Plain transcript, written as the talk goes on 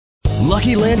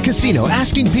Lucky Land Casino,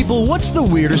 asking people, what's the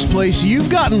weirdest place you've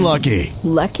gotten lucky?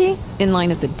 Lucky? In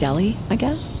line at the deli, I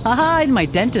guess? Aha, in my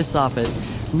dentist's office.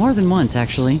 More than once,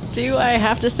 actually. Do I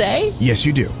have to say? Yes,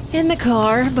 you do. In the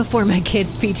car before my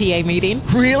kids' PTA meeting.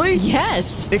 Really? Yes.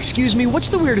 Excuse me, what's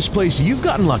the weirdest place you've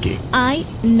gotten lucky? I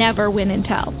never win and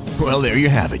tell. Well, there you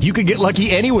have it. You can get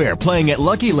lucky anywhere, playing at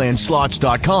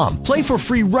LuckyLandSlots.com. Play for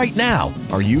free right now.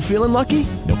 Are you feeling lucky?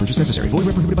 No purchase necessary. Void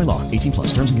where prohibited by law. 18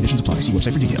 plus. Terms and conditions apply. See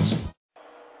website for details.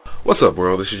 What's up,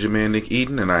 world? This is your man, Nick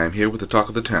Eden, and I am here with the talk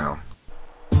of the town.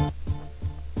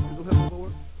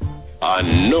 I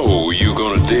know you're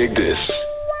gonna dig this.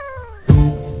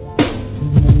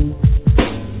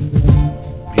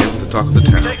 Here with the talk of the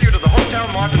town. Take you to the Hotel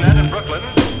Martinet in Brooklyn,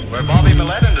 where Bobby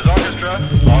Millett and his orchestra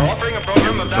are offering a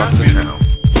program of dance music.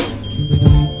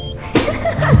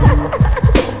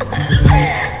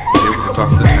 Here with the talk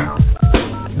of the town.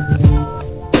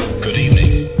 Good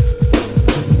evening.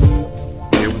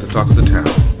 Here with the talk of the town.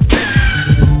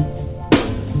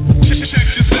 Check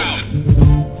this out.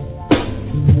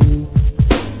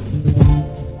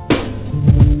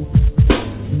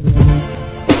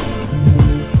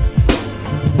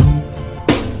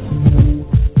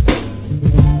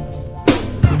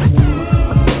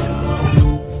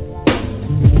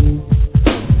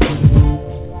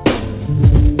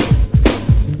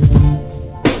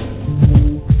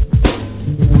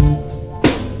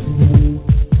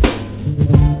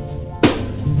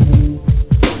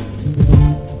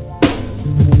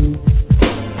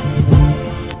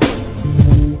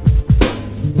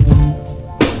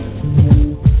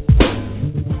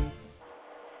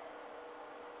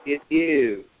 It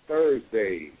is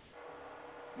Thursday,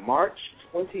 March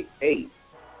 28th,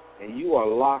 and you are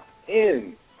locked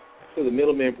in to the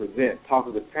Middleman Present Talk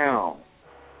of the Town.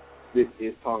 This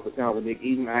is Talk of the Town with Nick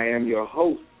Eden. I am your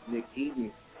host, Nick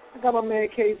Eden. I got my man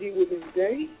KG with me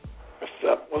today. What's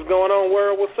up? What's going on,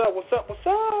 world? What's up? What's up? What's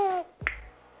up?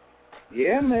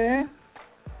 Yeah, man.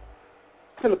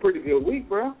 It's been a pretty good week,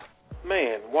 bro.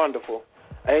 Man, wonderful.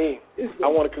 Hey, I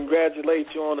want to congratulate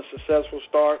you on the successful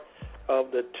start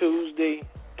of the Tuesday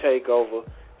takeover.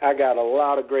 I got a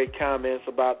lot of great comments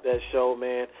about that show,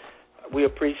 man. We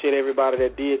appreciate everybody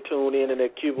that did tune in their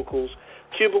cubicles.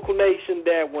 Cubicle Nation,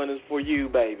 that one is for you,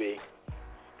 baby.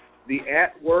 The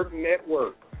At Work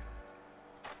Network.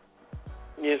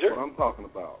 Yes, sir. That's what I'm talking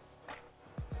about.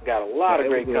 Got a lot of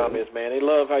great comments, man. They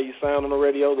love how you sound on the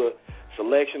radio, the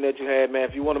selection that you had, man.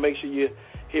 If you want to make sure you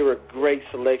hear a great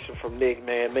selection from Nick,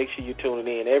 man, make sure you tune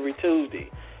in every Tuesday,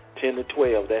 10 to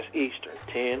 12. That's Eastern.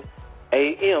 10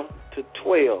 a.m. to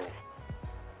 12.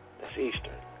 That's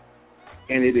Eastern.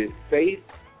 And it is safe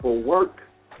for work.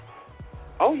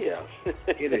 Oh, yeah.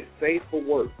 It is safe for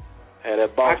work. Had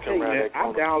that boss come around that I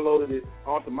corner. downloaded it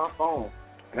onto my phone,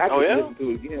 and I just listened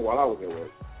to it again while I was at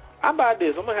work. How about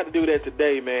this? I'm going to have to do that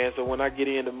today, man, so when I get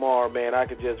in tomorrow, man, I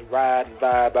could just ride and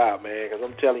vibe out, man, because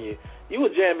I'm telling you, you were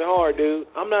jamming hard, dude.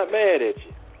 I'm not mad at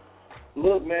you.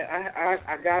 Look, man,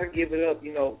 I got to give it up,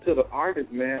 to the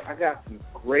artists, man. I got some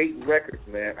great records,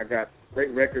 man. I got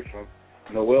great records from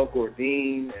Noel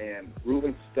Gourdin and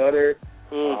Ruben Studdard,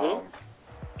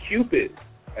 Cupid.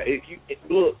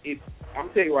 I'm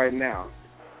telling you right now,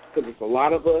 because there's a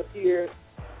lot of us here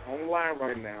on the line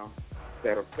right now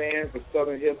that are fans of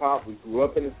Southern hip-hop. We grew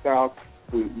up in the South.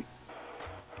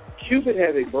 Cupid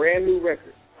has a brand new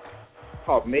record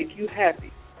called Make You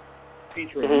Happy,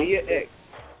 featuring Mia X.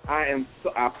 I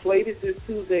played it this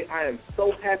Tuesday. I am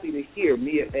so happy to hear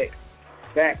Mia X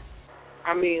back.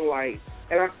 I mean,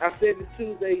 and I said this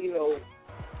Tuesday,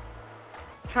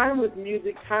 timeless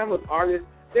music, timeless artists.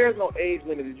 There's no age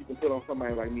limit that you can put on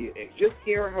somebody like Mia X. Just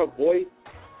hearing her voice,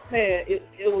 man, it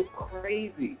was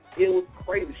crazy. It was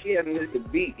crazy. She hadn't missed a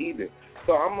beat either.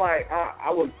 So I'm like, I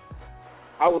was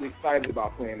excited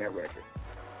about playing that record.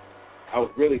 I was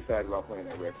really excited about playing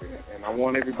that record, and I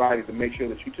want everybody to make sure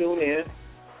that you tune in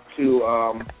to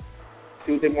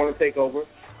Tuesday Morning Takeover.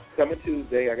 Coming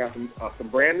Tuesday, I got some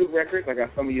brand new records. I got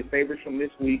some of your favorites from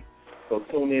this week, so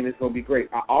tune in. It's going to be great.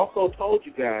 I also told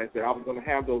you guys that I was going to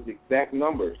have those exact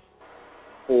numbers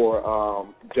for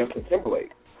Justin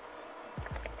Timberlake.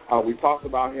 We talked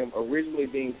about him originally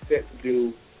being set to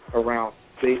do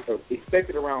they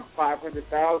expected around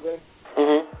 500,000.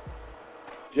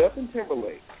 Justin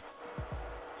Timberlake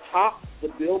topped the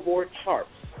Billboard charts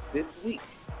this week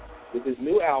with his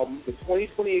new album, The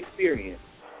 2020 Experience,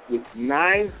 with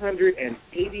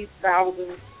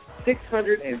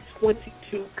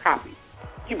 980,622 copies.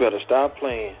 You better stop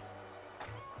playing.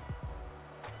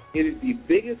 It is the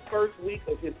biggest first week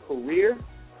of his career,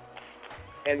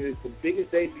 and it's the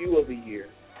biggest debut of the year,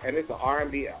 and it's an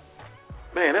R&B album.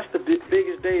 Man, that's the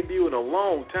biggest debut in a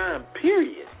long time,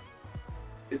 period.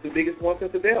 It's the biggest one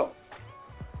since Adele.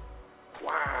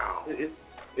 Wow.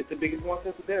 It's the biggest one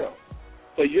since Adele.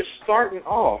 So you're starting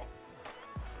off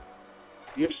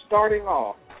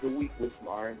the week with some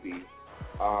R&B.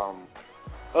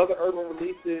 Other urban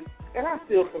releases, and I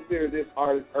still consider this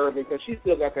artist urban because she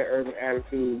still got that urban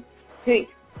attitude.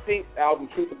 Pink's album,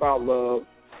 Truth About Love,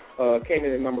 came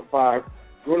in at number 5.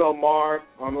 Bruno Mars,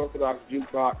 Unorthodox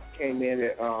Jukebox, came in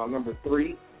at number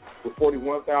 3 with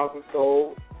 41,000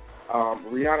 sold.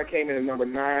 Rihanna came in at number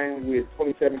 9 with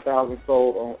 27,000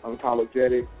 sold on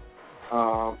Unapologetic.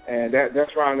 And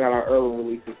that's rounding out our urban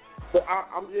releases. But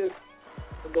I'm just,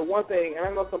 the one thing, and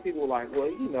I know some people are like, well,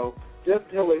 you know, Justin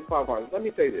Timberlake's pop artist. Let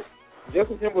me say this.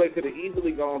 Justin Timberlake could have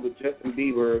easily gone to Justin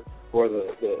Bieber or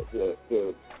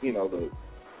the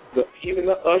even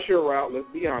the Usher route, let's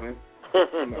be honest,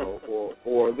 you know,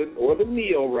 or the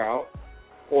Neo route,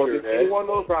 or just any one of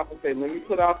those routes and say, let me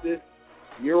put out this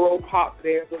Euro pop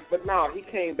dance. But no, he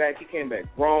came back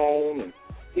grown, and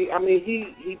he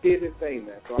did his thing,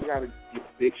 man. So I got to give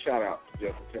a big shout out to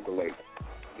Justin Timberlake,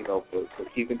 you know, for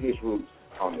keeping his roots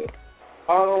on this.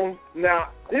 Now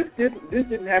this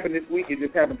didn't happen this week. It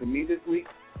just happened to me this week.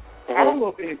 I don't know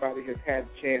if anybody has had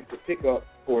a chance to pick up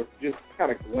or just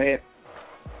kind of glance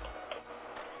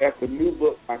at the new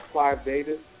book by Clive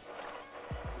Davis.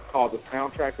 It's called The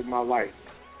Soundtrack of My Life.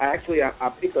 I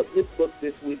picked up his book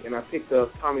this week, and I picked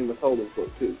up Tommy Mottola's book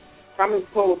too. Tommy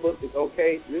Mottola's book is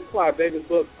okay. This Clive Davis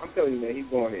book, I'm telling you, man, he's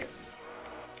going in.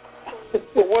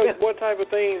 Well, what type of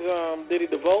things did he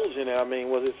divulge in it? I mean,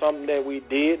 was it something that we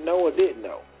did know or didn't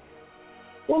know?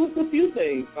 Well, it's a few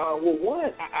things.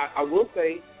 One, I will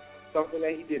say something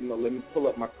that he didn't know. Let me pull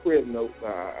up my crib notes.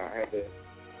 I had to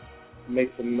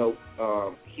make some notes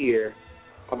here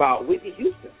about Whitney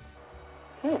Houston.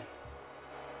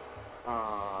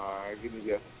 Give me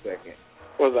just a second.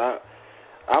 Well,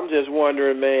 I'm just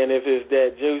wondering, man, if it's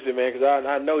that juicy, man, because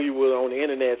I know you were on the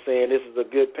internet saying this is a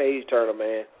good page turner,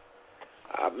 man.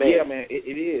 Yeah, man,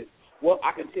 it is. Well,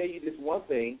 I can tell you this one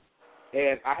thing,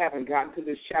 and I haven't gotten to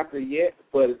this chapter yet,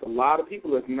 but it's a lot of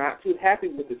people that's not too happy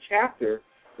with the chapter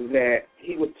that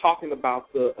he was talking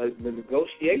about the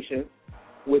negotiations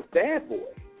with Bad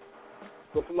Boy.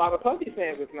 So for a lot of Puffy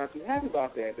fans that's not too happy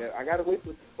about that I got to wait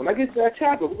for, when I get to that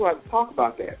chapter, we're going to have to talk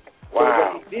about that.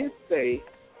 Wow. But what he did say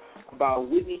about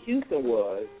Whitney Houston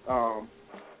was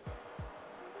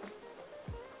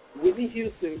Whitney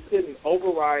Houston couldn't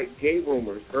override gay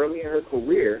rumors early in her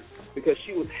career because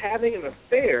she was having an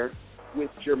affair with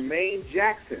Jermaine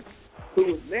Jackson, who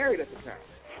was married at the time.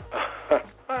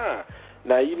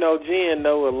 Now, you know, Jen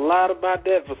know a lot about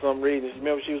that for some reason. You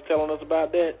remember she was telling us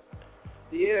about that?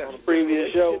 Yeah. On the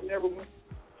previous show? It never went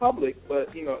public,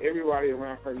 but, you know, everybody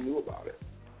around her knew about it.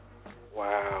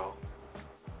 Wow.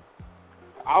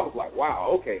 I was like,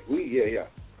 wow, okay, yeah,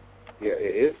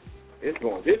 it's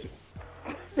going digital.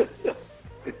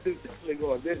 It's definitely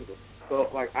going digital. So,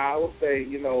 like, I would say,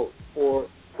 you know, for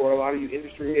a lot of you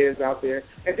industry heads out there,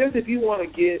 and just if you want to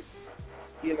get,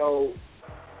 you know,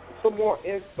 some more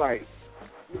insight,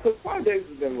 because Clive Davis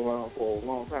has been around for a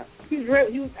long time. He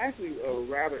was actually a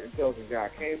rather intelligent guy.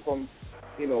 Came from,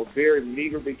 you know, very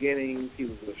meager beginnings. He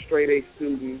was a straight-A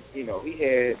student. You know, he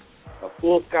had a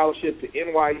full scholarship to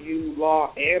NYU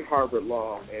Law and Harvard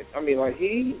Law. And, I mean, like,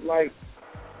 he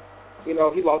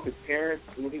lost his parents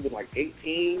when he was, like,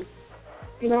 18.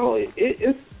 You know, I'm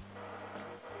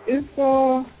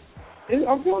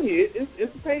telling you,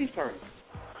 it's a page turner.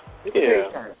 It's a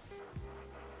page turner.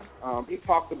 He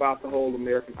talks about the whole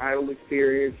American Idol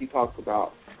experience. He talks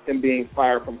about him being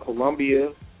fired from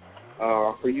Columbia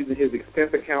for using his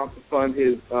expense account to fund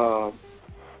his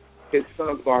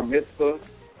son's bar mitzvah.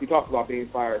 He talks about being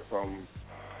fired from.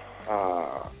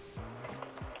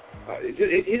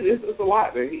 It's a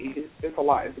lot, man. It's a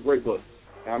lot. It's a great book.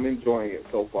 I'm enjoying it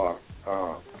so far.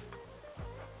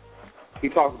 He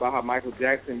talks about how Michael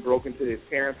Jackson broke into his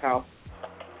parents' house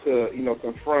to, you know,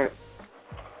 confront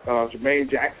Jermaine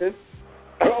Jackson.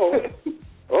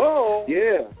 Oh.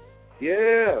 Yeah.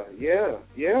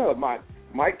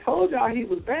 Mike told y'all he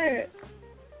was bad.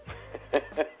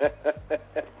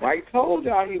 Mike told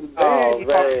y'all he was bad.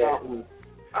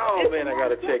 Man, I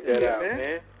gotta check that out,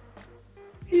 man.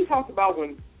 He talked about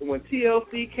when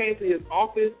TLC came to his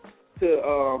office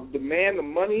to demand the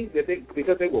money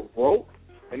because they were broke,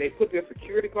 and they put their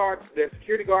security guard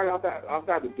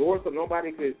outside the door so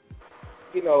nobody could,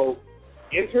 you know,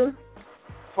 enter.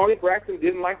 Toni Braxton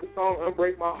didn't like the song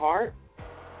 "Unbreak My Heart."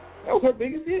 That was her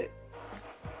biggest hit.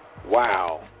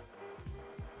 Wow.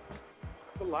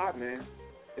 It's a lot, man.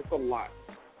 It's a lot.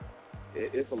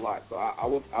 It's a lot. So I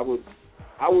would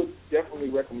I would definitely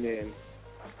recommend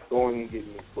going and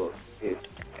getting this book. It's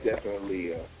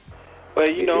definitely.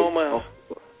 But you know,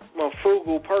 I'm a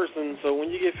frugal person, so when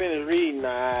you get finished reading,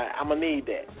 I'm gonna need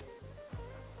that.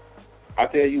 I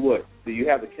tell you what. Do you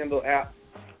have the Kindle app?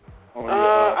 On your,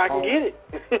 I phone? can get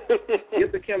it.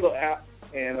 Get the Kindle app,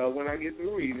 and when I get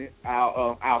through reading it,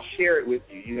 I'll share it with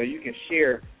you. You know, you can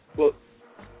share books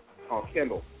on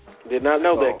Kindle. Did not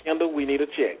know that, Kindle. We need a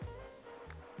check.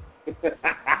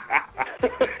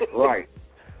 Right.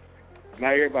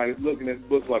 Now everybody's looking at the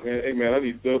books like, hey man, I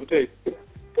need double taste.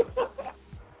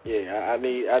 Yeah, I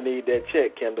need that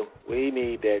check, Kendall. We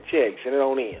need that check. Send it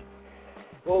on in.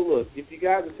 Well, look, if you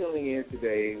guys are tuning in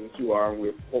today, which you are,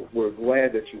 and we're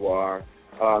glad that you are,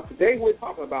 today we're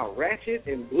talking about Ratchet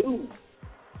and blues.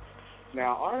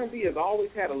 Now, R&B has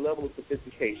always had a level of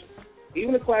sophistication.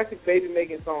 Even the classic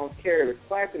baby-making songs carried a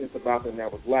classiness about them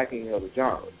that was lacking in other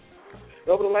genres.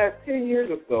 Over the last 10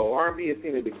 years or so, R&B has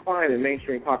seen a decline in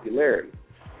mainstream popularity.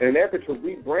 In an effort to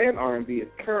rebrand R&B as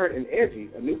current and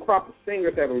edgy, a new crop of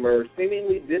singers have emerged,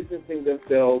 seemingly distancing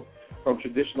themselves from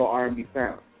traditional R&B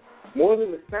sounds. More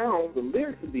than the sound, the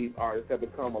lyrics of these artists have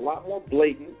become a lot more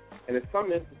blatant and in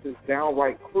some instances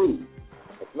downright crude.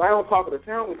 Tonight on Talk of the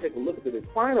Town, we take a look at the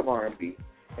decline of R&B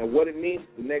and what it means to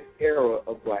the next era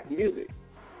of black music.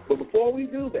 But before we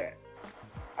do that,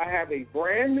 I have a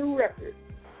brand new record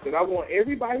that I want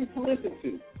everybody to listen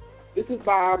to. This is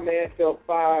by our man Felt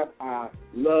 5. I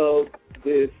love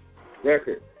this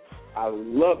record. I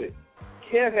love it.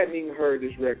 Kev hadn't even heard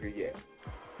this record yet.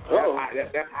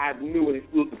 That's how I knew what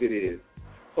exclusive it is.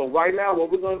 So right now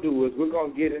what we're going to do is we're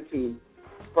going to get into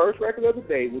the first record of the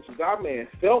day, which is our man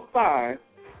Felt 5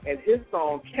 and his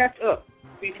song Catch Up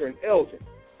featuring Elgin.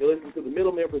 You're listening to the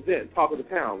Middlemen Present Talk of the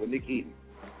Town with Nick Eden.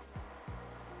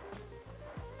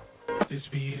 This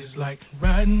beat is like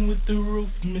riding with the roof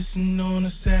missing on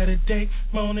a Saturday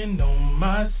morning on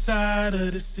my side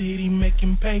of the city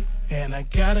making pay. And I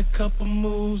got a couple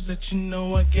moves that you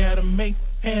know I gotta make.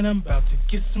 And I'm about to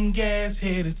get some gas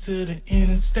headed to the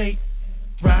interstate.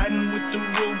 Riding with the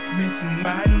roof missing,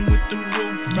 riding with the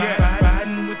roof,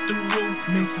 riding with the roof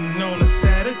missing on a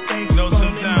Saturday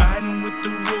morning. Riding with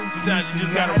the roof, sometimes you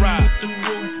just gotta ride with the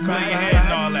roof, clear your head and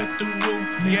all that. With the roof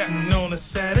missing on a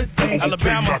Saturday.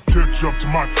 Alabama. Catch up to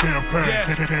my campaign,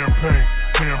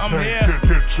 I'm here.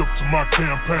 Catch up to my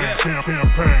campaign,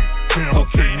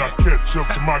 Okay, now catch up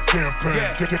to my campaign,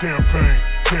 Catch up to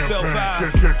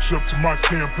my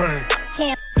campaign.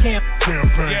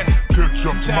 Campaign, catch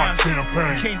up to my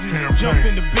campaign. Can't just jump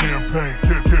in the beat.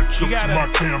 Catch up to my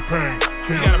campaign.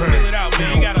 You gotta fill it out,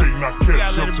 man. You gotta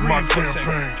catch up to my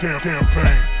campaign. Catch up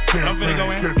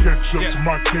to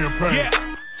my campaign.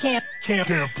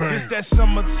 Campaign. It's that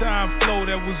summertime flow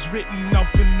that was written off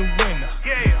in the winter.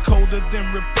 Colder than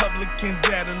Republicans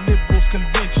at a liberals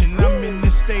convention. I'm in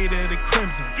the state of the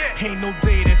crimson. Ain't no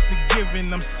day that's a given.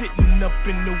 I'm sitting up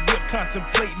in the whip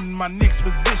contemplating my next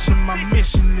position. My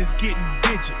mission is getting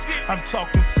digits. I'm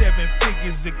talking 7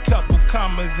 figures, a couple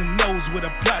commas and O's with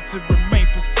a plot to remain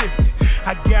persistent.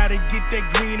 I gotta get that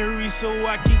greenery so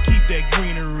I can keep that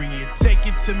greenery and take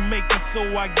it to make it,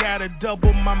 so I gotta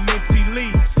double my minty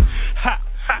leaves.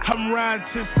 I'm riding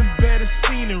to some better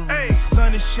scenery.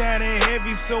 Sun is shining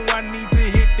heavy, so I need to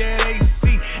hit that AC.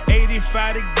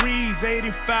 85 degrees,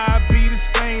 85 be the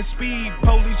same speed.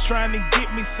 Police trying to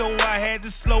get me, so I had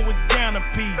to slow it down a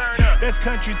piece. That's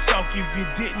country talk if you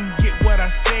didn't get what I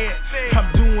said.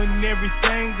 I'm doing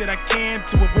everything that I can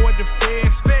to avoid the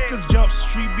feds, cause Jump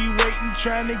Street be waiting,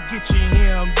 trying to get you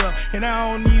hemmed up. And I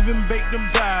don't even bake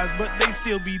them pies, but they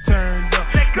still be turned up.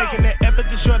 Making that effort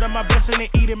to short of my blessing and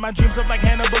eating my dreams up like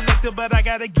Hannibal Lecter, but I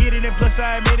gotta get it. And plus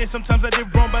I admit it, sometimes I did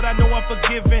wrong, but I know I'm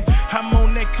forgiven. I'm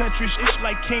on that country shit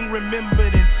like King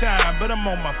remembered in time, but I'm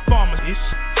on my farmer shit.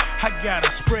 I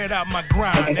gotta spread out my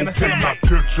grind, and I say my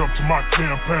catch up to my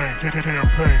campaign. Catch up to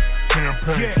my campaign. Okay,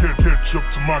 now catch up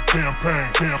to my campaign.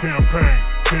 Catch up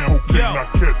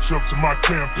to my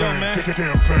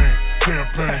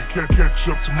campaign. Catch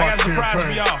up to my campaign. Catch up to my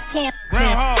campaign.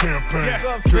 Okay,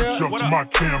 now catch up to my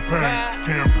campaign.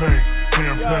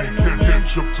 Catch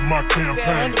up to my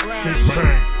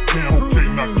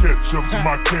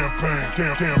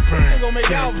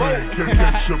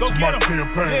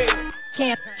campaign.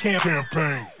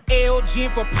 Campaign. Elgin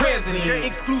for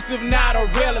president, exclusive, not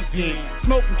irrelevant.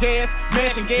 Smoking gas,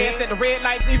 mashing gas at the red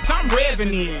lights, if I'm revving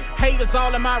in. Haters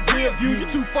all in my rear view, you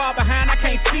too far behind, I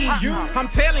can't see you. I'm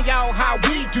telling y'all how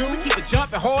we do, keep it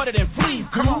jumping harder than freeze.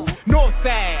 Come on, north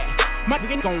side, my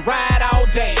niggas gon' ride all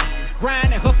day.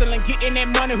 grinding, hustling, getting that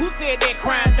money. Who said that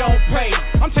crime don't pay?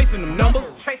 I'm chasing them numbers.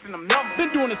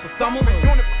 Been doing this for summers.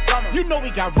 You know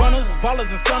we got runners, ballers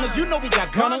and stunners. You know we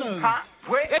got gunners.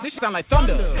 This sound like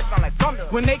thunder.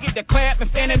 When they get the clap and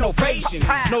standing ovation.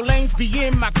 No lanes be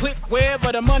in my clip,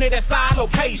 wherever the money, that's our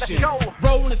location.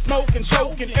 Rolling, smoking,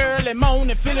 choking, early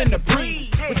morning, feeling the breeze.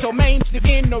 With your main stick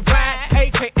in the ride,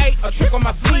 aka a trick on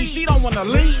my sleeve. She don't wanna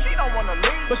leave,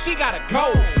 but she gotta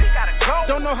go.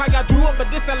 Don't know how y'all do it, but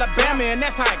this Alabama and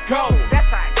that's how it goes.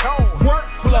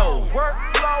 Workflow,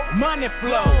 money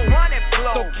flow.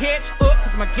 So catch up,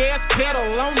 cause my gas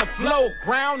pedal on the floor.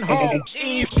 Groundhog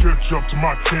Eve. Catch up to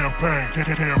my campaign. Catch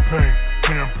up to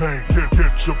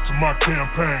my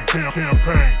campaign.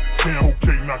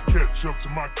 Okay, now catch up to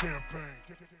my campaign.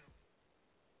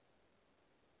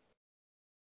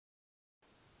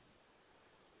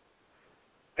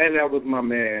 And that was my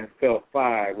man, Felt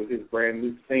 5, with his brand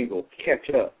new single, Catch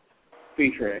Up,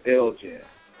 featuring Elgin.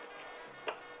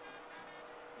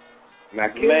 Now,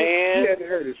 Kim, you haven't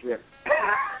heard this record.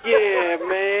 Yeah,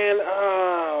 man.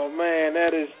 Oh, man,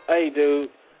 that is, hey,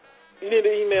 dude, you need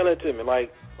to email it to me.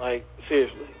 Like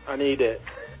seriously, I need that.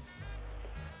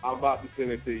 I'm about to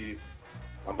send it to you.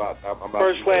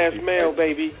 First class mail,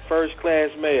 baby. First class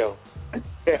mail.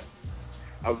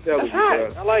 I'm telling you,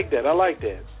 hot. I like that.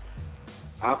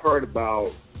 I've heard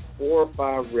about 4 or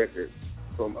 5 records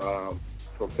from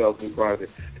Felt's new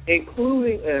project,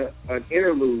 including an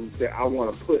interlude that I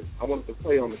wanted to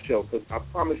play on the show, because I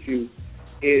promise you,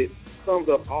 it sums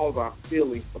up all of our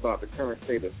feelings about the current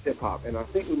state of hip hop, and I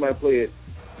think we might play it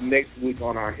next week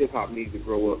on our Hip Hop Needs to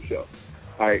Grow Up show.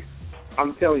 Like,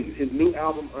 I'm telling you, his new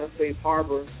album, Unsafe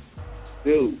Harbor,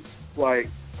 dude, like,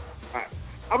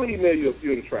 I'm gonna email you a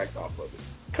few of the tracks off of it.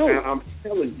 Cool. And I'm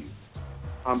telling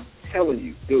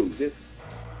you, dude, this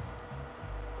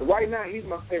right now he's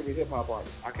my favorite hip hop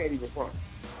artist. I can't even front.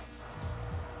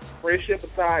 Friendship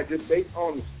aside, just based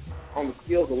on the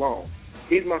skills alone,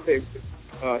 he's my favorite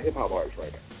hip hop artist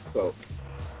right now. So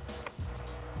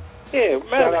yeah,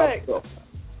 matter of fact,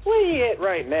 where he at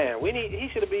right now? He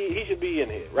should be in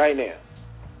here right now.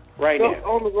 Now.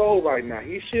 On the road right now.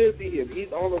 He should be here.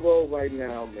 He's on the road right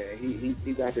now, man.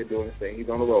 He's out there doing his thing. He's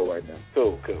on the road right now.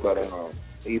 Cool. But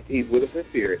he's with us in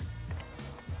spirit.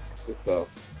 So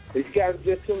if you guys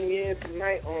are just tuning in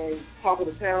tonight on Talk of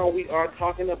the Town, we are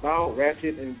talking about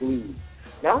Ratchet and Blues.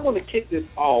 Now I want to kick this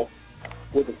off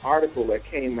with an article that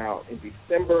came out in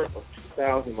December of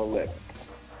 2011.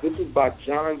 This was by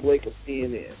John Blake of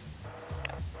CNN.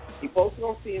 He posted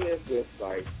on CNN's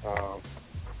website,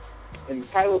 and the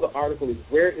title of the article is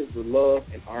 "Where is the Love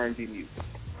in R&B Music?"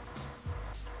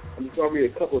 I'm just going to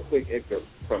read a couple of quick excerpts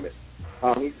from it.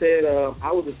 He said,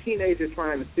 I was a teenager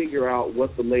trying to figure out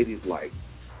what the ladies like.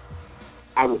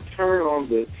 I would turn on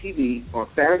the TV on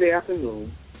Saturday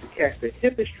afternoon to catch the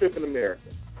hippest trip in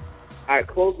America. I'd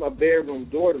close my bedroom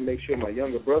door to make sure my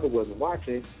younger brother wasn't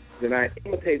watching. Then I'd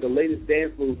imitate the latest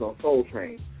dance moves on Soul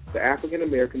Train, the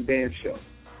African-American dance show.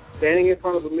 Standing in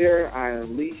front of the mirror, I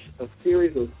unleashed a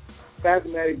series of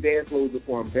spasmodic dance moves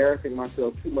before embarrassing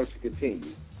myself too much to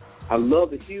continue. I love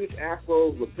the huge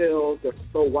afros, lapels that were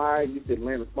so wide you could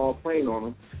land a small plane on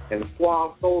them, and the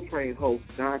suave Soul Train host,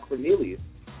 Don Cornelius,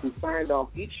 who signed off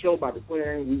each show by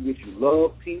declaring, "We wish you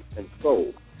love, peace, and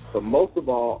soul." But most of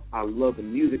all, I love the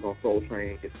music on Soul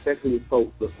Train, especially the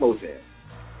slow jam.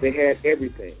 They had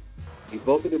everything: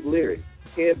 evocative lyrics,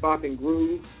 head-bopping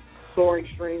grooves, soaring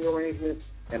string arrangements,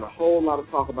 and a whole lot of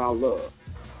talk about love.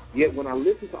 Yet when I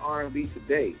listen to R&B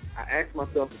today, I ask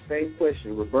myself the same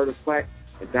question Roberta Flack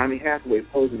and Donny Hathaway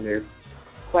posing their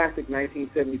classic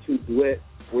 1972 duet,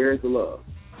 "Where's the Love?"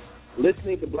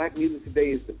 Listening to black music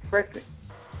today is depressing.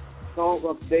 Songs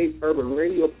on today's urban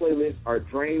radio playlist are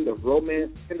drained of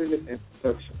romance, tenderness, and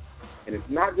seduction. And it's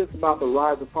not just about the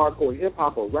rise of hardcore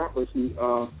hip-hop or rappers who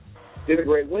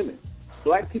denigrate women.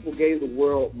 Black people gave the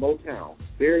world Motown,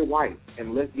 Barry White,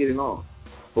 and Let's Get It On.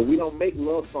 But we don't make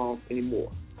love songs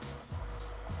anymore.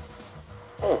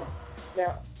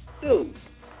 Now, dude,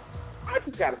 I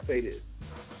just got to say this.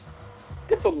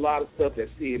 There's a lot of stuff that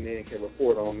CNN can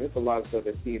report on. There's a lot of stuff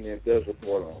that CNN does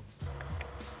report on.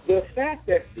 The fact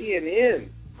that CNN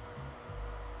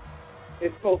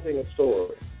is posting a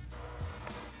story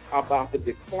about the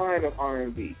decline of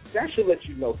R&B, that should let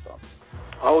you know something.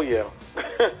 Oh, yeah.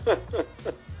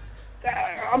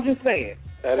 I'm just saying.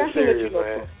 That is serious,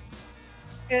 man.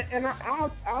 And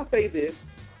I'll say this,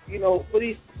 you know, for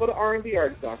the R&B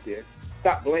artists out there,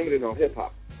 stop blaming it on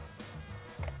hip-hop.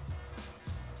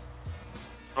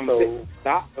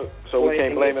 Stop. So we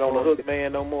can't blame it on the hook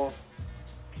man no more?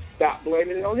 Stop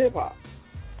blaming it on hip-hop.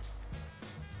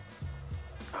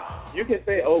 You can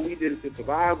say, oh, we did it to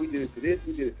survive, we did it to this,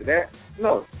 we did it to that.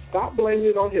 No, stop blaming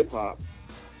it on hip-hop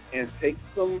and take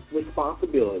some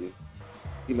responsibility.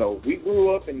 You know, we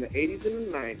grew up in the 80s and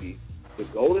the 90s, the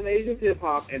golden age of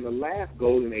hip-hop and the last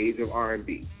golden age of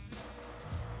R&B.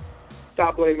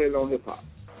 Stop blaming it on hip-hop.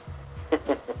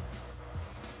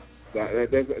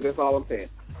 That's all I'm saying.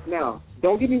 Now,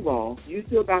 don't get me wrong. You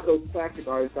still got those classic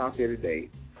artists out there today,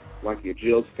 like your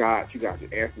Jill Scott, you got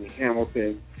your Anthony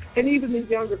Hamilton, and even these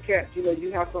younger cats. You know,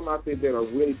 you have some out there that are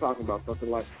really talking about something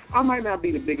like, I might not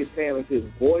be the biggest fan of his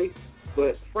voice,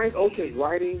 but Frank Ocean's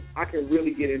writing I can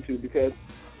really get into because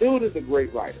dude is a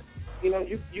great writer. You know,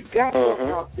 you got to look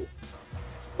out there.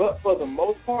 But for the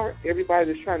most part, everybody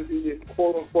that's trying to do this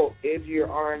quote-unquote edgier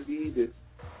R&B, this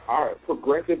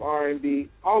progressive R&B,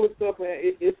 all this stuff, man,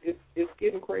 it's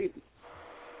getting crazy.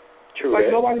 True. Like,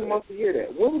 nobody wants to hear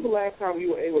that. When was the last time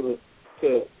you were able to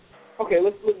okay,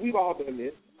 let's we've all done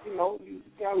this. You know, you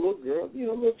got a little girl, you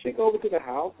know, a little chick over to the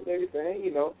house and everything,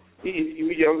 you know. You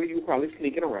were younger, you were probably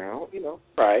sneaking around, you know.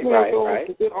 Right.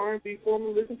 Some good R&B for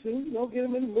them to listen to, you know, get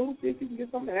them in the mood, see if you can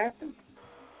get something to happen.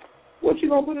 What you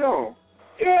gonna put it on?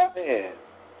 Yeah. Man.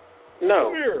 No.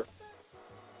 Come here.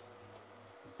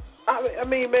 I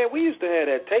mean, man, we used to have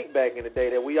that tape back in the day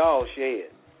that we all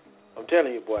shared. I'm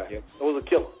telling you, boy. Yep. It was a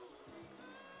killer.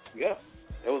 Yeah.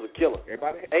 It was a killer.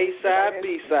 Everybody. A-side,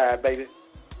 B-side, baby.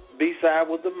 B-side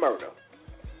was the murder.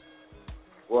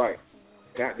 Right.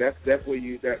 That's where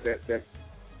you that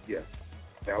yeah.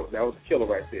 That was a killer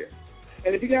right there.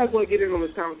 And if you guys want to get in on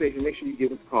this conversation, make sure you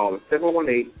give us a call at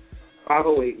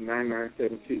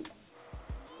 718-508-9972.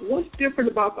 What's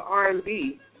different about the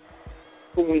R&B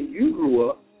from when you grew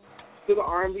up to the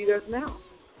R&B that's now?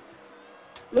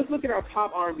 Let's look at our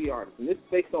top R&B artists, and this is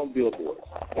based on Billboard.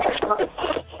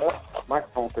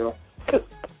 Microphone fell.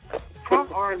 Top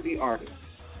R&B artists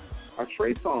are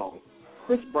Trey Songz,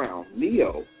 Chris Brown,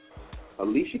 Neo,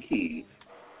 Alicia Keys,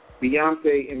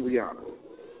 Beyonce, and Rihanna.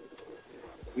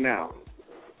 Now,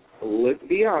 let's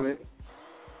be honest.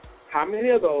 How many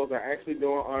of those are actually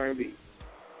doing R&B?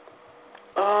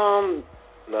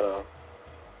 No.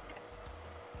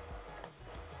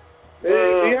 Be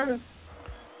honest.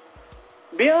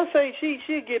 Beyonce,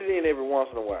 she'll get it in every once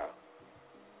in a while.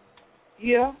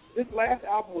 Yeah, this last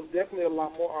album was definitely a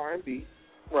lot more R&B.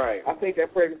 Right. I think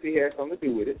that pregnancy had something to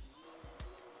do with it.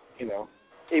 You know.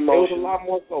 Emotion. It was a lot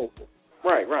more soulful.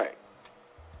 Right.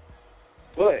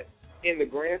 But in the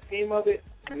grand scheme of it,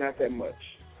 not that much.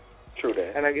 True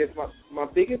that. And I guess my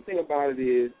biggest thing about it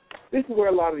is this is where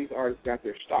a lot of these artists got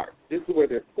their start. This is where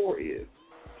their core is.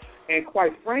 And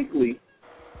quite frankly,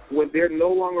 when they're no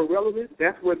longer relevant,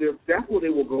 that's where they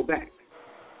will go back.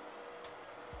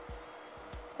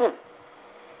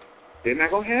 They're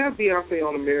not gonna have Beyonce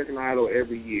on American Idol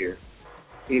every year,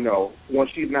 you know,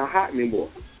 once she's not hot anymore.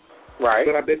 Right.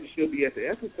 But I bet she'll be at the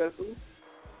Essence Festival.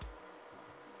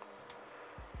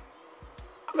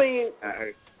 I mean,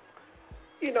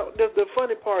 you know, the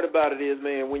funny part about it is,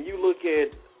 man, when you look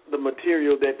at the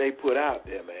material that they put out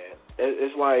there, man,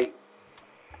 it's like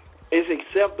it's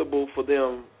acceptable for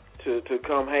them to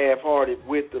come half-hearted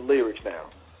with the lyrics now.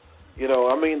 You know,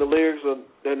 I mean, the lyrics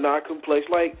they're not complex.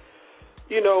 Like,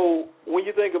 you know, when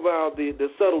you think about the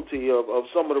subtlety of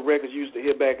some of the records you used to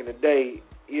hear back in the day,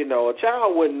 you know, a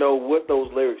child wouldn't know what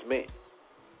those lyrics meant.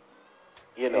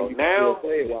 You know, now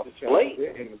it's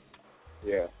blatant.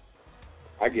 Yeah,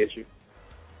 I get you.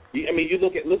 I mean,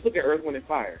 let's look at Earth, Wind, and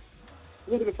Fire.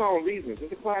 Look at the song Reasons.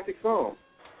 It's a classic song.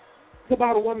 It's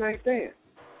about a one-night stand.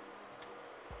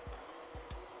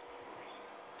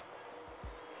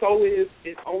 So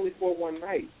it's only for one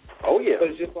night. Oh, yeah.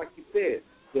 But just like you said,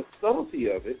 the subtlety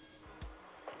of it,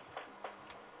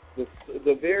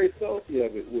 the very subtlety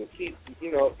of it will keep,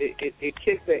 you know, it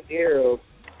kicks that air of,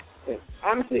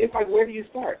 honestly, it's like, where do you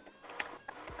start?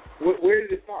 Where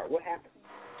did it start? What happened?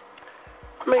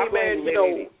 I mean, man, you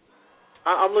know,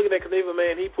 I'm looking at Kaniva,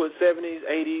 man. He put 70s,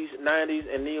 80s,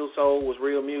 90s, and neo soul was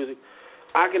real music.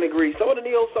 I can agree. Some of the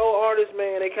neo soul artists,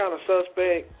 man, they kind of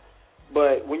suspect.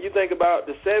 But when you think about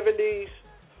the 70s,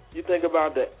 you think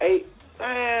about the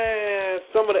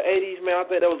some of the 80s, man, I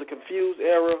think that was a confused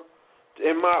era,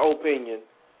 in my opinion.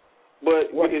 But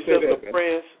with the exception of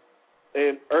Prince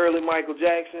and early Michael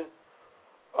Jackson,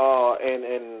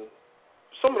 and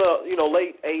some of the, you know,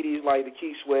 late 80s, like the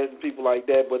Keith Sweats and people like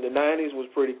that, but the 90s was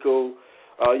pretty cool.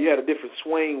 You had a different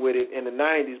swing with it in the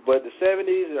 90s, but the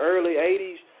 70s and early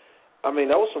 80s, I mean,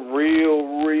 that was some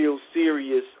real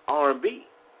serious R&B.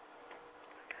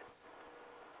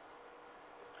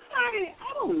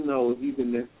 I don't know if you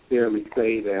can necessarily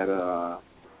say that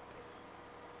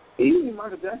even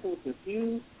Michael Jackson was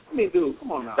confused. I mean, dude,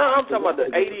 come on now. No, I'm talking about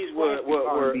the 80s were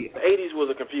the 80s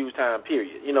was a confused time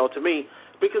period, you know, to me,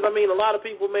 because I mean a lot of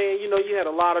people, man, you know, you had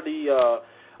a lot of the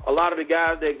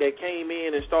guys that came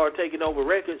in and started taking over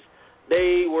records,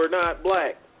 they were not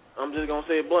black. I'm just gonna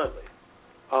say it bluntly.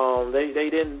 They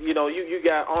didn't, you know, you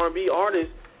got R&B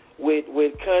artists with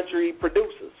country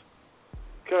producers,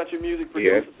 country music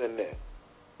producers in there.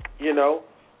 You know,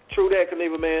 true that,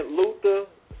 Kaniva, man. Luther,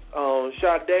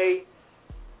 Sade.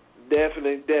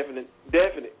 Definite.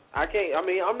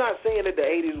 I'm not saying that the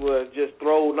 80s was just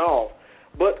thrown off,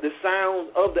 but the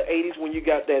sounds of the 80s when you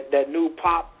got that new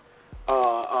pop,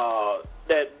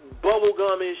 that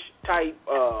bubblegumish type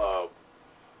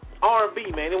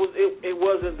R&B, man. It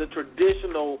wasn't the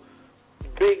traditional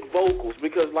big vocals,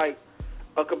 because like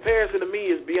a comparison to me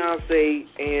is Beyonce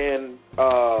and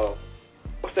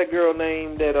what's that girl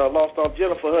name that lost off,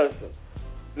 Jennifer Hudson.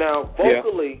 Now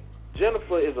vocally,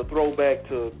 Jennifer is a throwback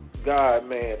to God,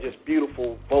 man, just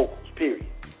beautiful vocals, period.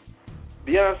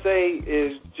 Beyonce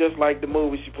is just like the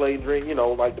movie she played in, you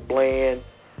know, like the bland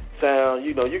sound.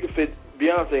 You know, you can fit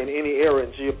Beyonce in any era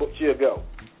and she'll go.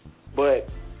 But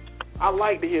I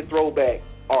like to hear throwback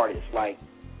artists like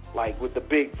with the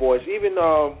big voice, even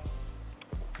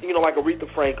you know, like Aretha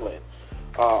Franklin,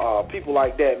 people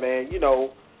like that, man. You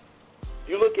know,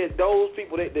 you look at those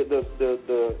people,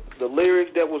 the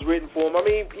lyrics that was written for them. I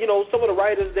mean, you know, some of the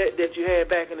writers that you had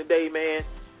back in the day, man,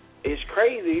 it's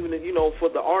crazy, even, you know, for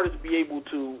the artist to be able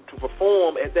to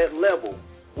perform at that level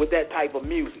with that type of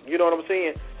music. You know what I'm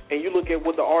saying? And you look at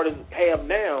what the artists have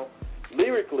now,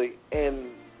 lyrically,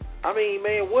 and, I mean,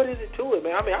 man, what is it to it,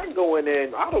 man? I mean, I can go in there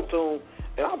and auto-tune,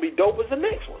 and I'll be dope as the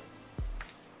next one.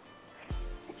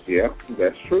 Yeah,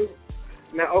 that's true.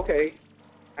 Now, okay,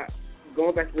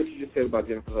 going back to what you just said about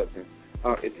Jennifer Hudson,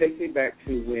 it takes me back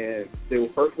to when they were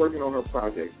first working on her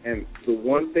project, and the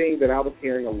one thing that I was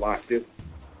hearing a lot, just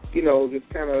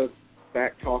kind of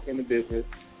back talking the business,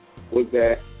 was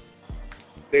that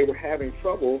they were having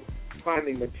trouble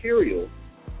finding material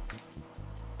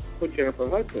for Jennifer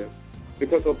Hudson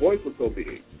because her voice was so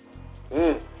big.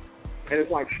 And it's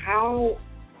like, how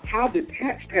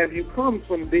detached have you come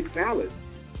from big ballads?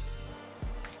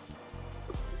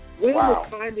 When was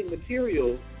finding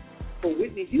material for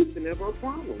Whitney Houston ever a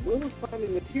problem? When was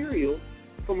finding material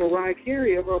for Mariah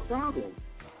Carey ever a problem?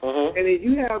 And then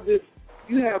you have this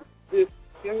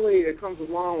young lady that comes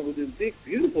along with this big,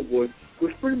 beautiful voice,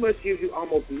 which pretty much gives you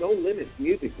almost no limits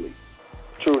musically.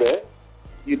 True that.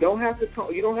 You don't have to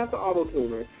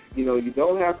auto-tune her. You know, you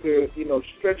don't have to,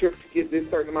 stretch her to get this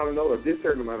certain amount of note or this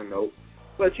certain amount of note.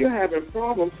 But you're having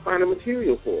problems finding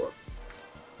material for her.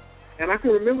 And I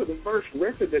can remember the first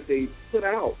record that they put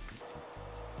out.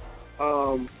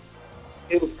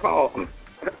 It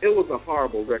was a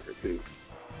horrible record too.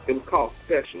 It was called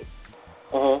Special.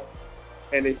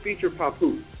 And it featured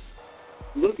Papoose.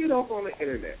 Look it up on the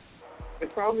internet.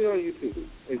 It's probably on YouTube.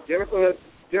 It's Jennifer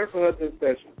Hudson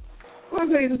Special. Well, I'll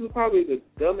tell you, this is probably the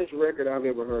dumbest record I've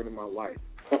ever heard in my life.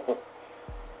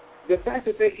 The fact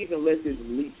that they even let this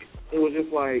leak, it was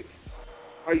just like,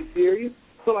 are you serious?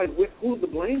 So, like, who's to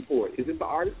blame for it? Is it the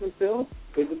artist themselves,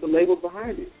 or is it the labels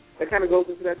behind it? That kind of goes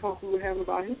into that talk we were having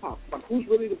about hip-hop. Like, who's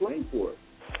really to blame for it,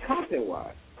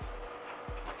 content-wise?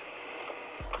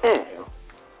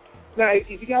 Now, if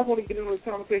you guys want to get into this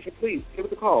conversation, please give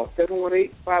us a call,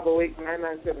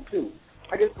 718-508-9972.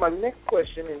 I guess my next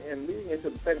question, and leading into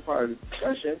the second part of the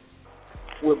discussion,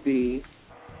 would be,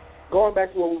 going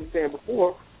back to what we were saying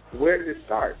before, where did it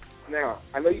start? Now,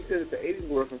 I know you said that the 80s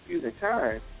were a confusing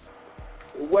time.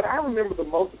 What I remember the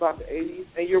most about the 80s,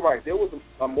 and you're right, there was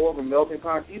a more of a melting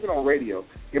pot, even on radio.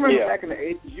 You remember back in the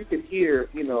 80s, you could hear,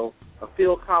 a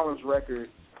Phil Collins record,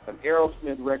 an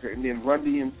Aerosmith record, and then Run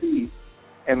DMC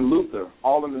and Luther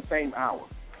all in the same hour.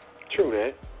 True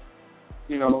that.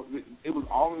 It was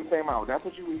all in the same hour. That's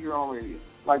what you would hear on radio.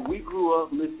 Like, we grew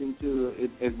up listening to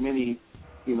as many,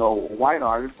 white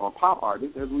artists or pop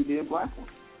artists as we did black ones.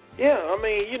 Yeah, I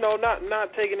mean,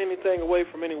 not taking anything away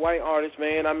from any white artists,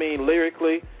 man. I mean,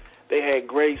 lyrically, they had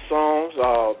great songs.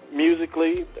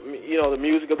 Musically, the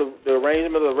music of the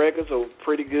arrangement of the records are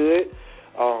pretty good.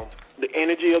 The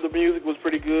energy of the music was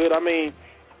pretty good. I mean,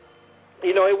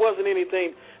 it wasn't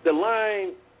anything. The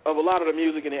line of a lot of the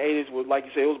music in the 80s was, like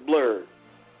you said, it was blurred.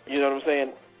 You know what I'm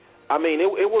saying? I mean, it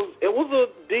was a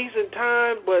decent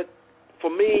time, but for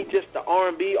me, just the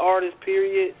R&B artists,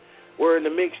 period, were in the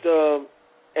mix of,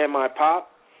 am I pop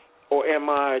or am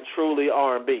I truly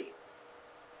R&B?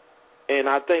 And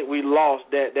I think we lost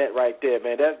that right there,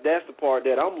 man. That's the part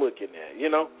that I'm looking at,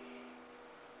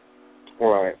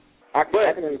 Right. I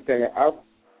can understand that.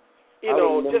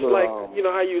 just like how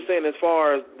you were saying, as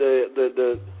far as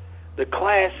the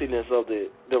classiness of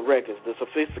the records, the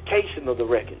sophistication of the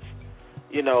records.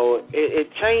 You know, it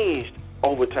changed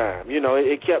over time. You know,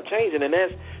 it kept changing, and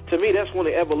that's, to me, that's when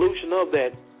the evolution of that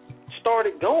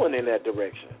started going in that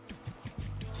direction.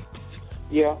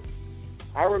 Yeah.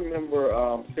 I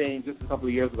remember seeing just a couple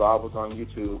of years ago, I was on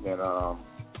YouTube, and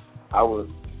I was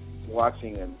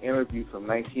watching an interview from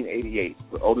 1988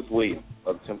 with Otis Williams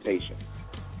of Temptation.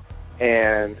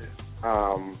 And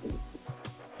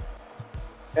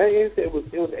it was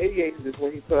 88 because it's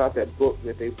when he put out that book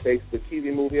that they based the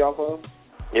TV movie off of.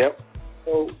 Yep.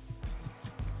 So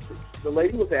the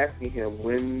lady was asking him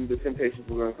when the Temptations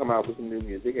were going to come out with some new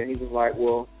music, and he was like,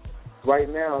 well, right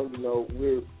now, you know,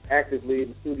 we're actively in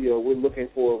the studio. We're looking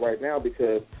for it right now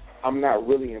because I'm not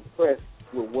really impressed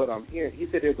with what I'm hearing. He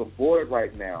said there's a void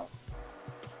right now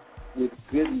with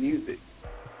good music.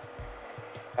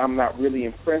 I'm not really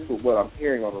impressed with what I'm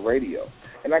hearing on the radio.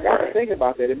 And I got to think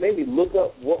about that. It made me look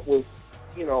up what was,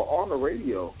 you know, on the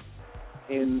radio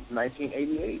in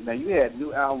 1988. Now, you had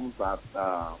new albums by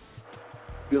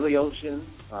Billy Ocean,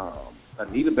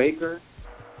 Anita Baker,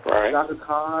 Shaka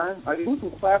Khan. Like, it was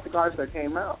some classic artists that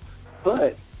came out.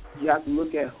 But you have to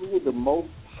look at who the most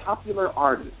popular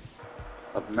artist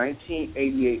of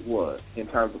 1988 was in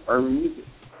terms of urban music.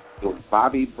 It was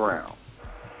Bobby Brown.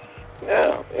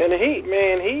 Yeah, and he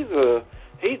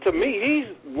to me,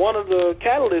 he's one of the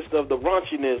catalysts of the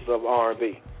raunchiness of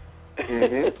R&B.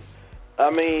 Mm-hmm. I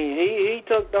mean, he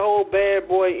took the whole bad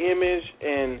boy image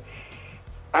and,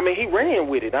 I mean, he ran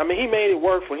with it. I mean, he made it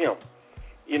work for him.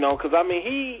 You know, because, I mean,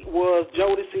 he was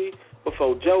Jodeci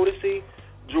before Jodeci,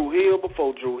 Drew Hill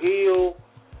before Drew Hill.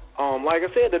 Like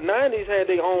I said, the 90s had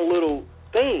their own little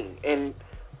thing. And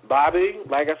Bobby,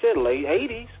 like I said, late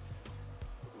 80s,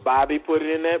 Bobby put it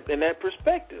in that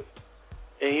perspective.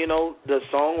 And, you know, the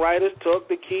songwriters took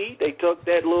the key, they took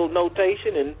that little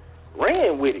notation and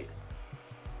ran with it.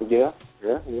 Yeah.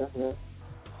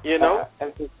 You know?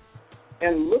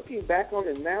 And looking back on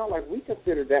it now, like, we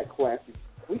consider that classic.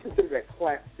 We consider that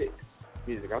classic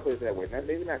music. I'll put it that way. Not,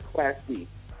 maybe not classy,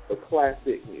 but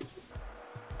classic music.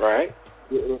 Right.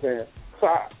 You know what I'm saying? So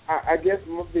I guess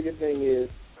my biggest thing is,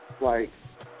 like,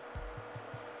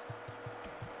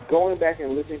 going back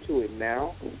and listening to it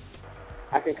now,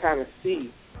 I can kind of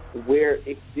see where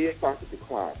it did start to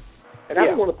decline. And I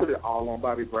don't want to put it all on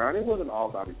Bobby Brown. It wasn't all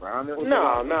Bobby Brown. No.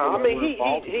 I mean,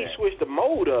 he switched the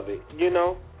mode of it, you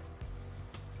know.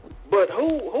 But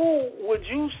who would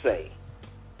you say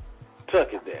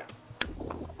took it there?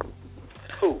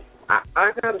 Who?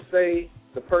 I got to say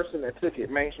the person that took it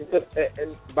mainstream.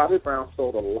 And Bobby Brown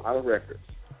sold a lot of records.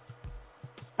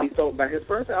 He sold, now his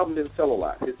first album didn't sell a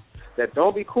lot. That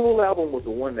Don't Be Cool album was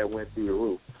the one that went through the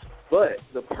roof. But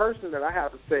the person that I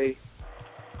have to say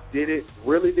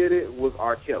really did it, was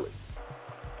R. Kelly.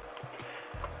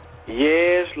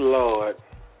 Yes, Lord.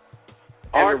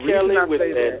 R. Kelly with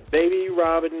that Baby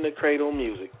Robin in the Cradle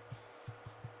music.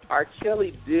 R.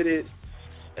 Kelly did it,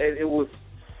 and it was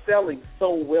selling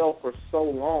so well for so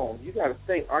long. You got to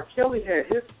think, R. Kelly had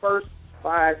his first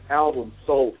 5 albums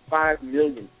sold 5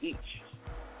 million each.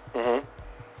 Mm-hmm.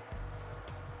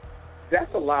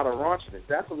 That's a lot of raunchiness.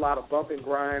 That's a lot of bump and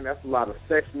grind. That's a lot of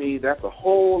sex me. That's a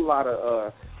whole lot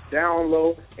of down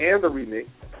low and the remix.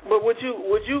 But would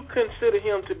you consider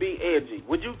him to be edgy?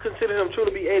 Would you consider him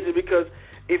truly to be edgy? Because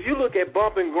if you look at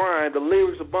Bump and Grind, the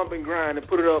lyrics of Bump and Grind, and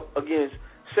put it up against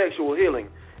Sexual Healing,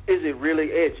 is it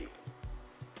really edgy?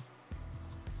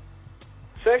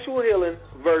 Sexual Healing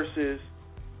versus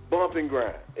Bump and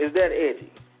Grind, is that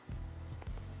edgy?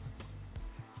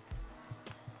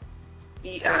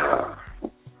 Yeah.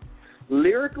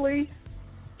 Lyrically,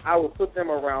 I would put them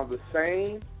around the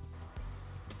same.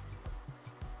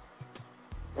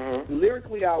 Mm-hmm.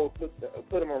 Lyrically, I would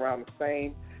put them around the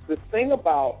same. The thing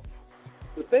about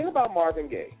Marvin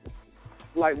Gaye,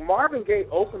 like, Marvin Gaye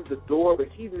opened the door, but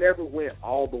he never went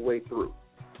all the way through.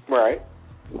 Right.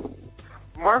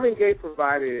 Marvin Gaye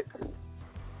provided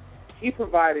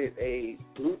a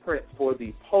blueprint for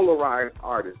the polarized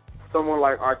artist, someone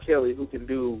like R. Kelly who can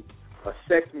do a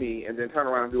Sex Me and then turn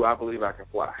around and do I Believe I Can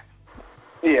Fly.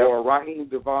 Yeah. Or Raheem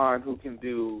Devon who can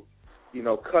do, you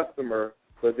know, Customer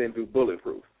but then do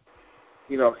Bulletproof.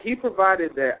 You know, he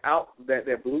provided that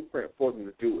blueprint for them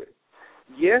to do it.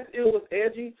 Yes, it was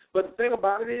edgy, but the thing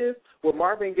about it is, with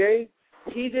Marvin Gaye,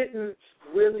 he did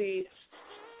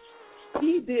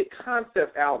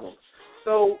concept albums.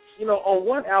 So, you know, on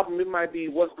one album it might be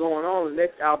What's Going On, the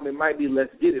next album it might be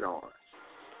Let's Get It On.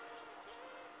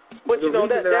 But, you know,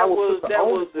 that was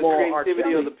the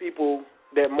creativity of the people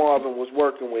that Marvin was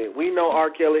working with. We know R.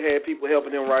 Kelly had people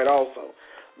helping him write also.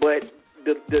 But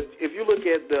if you look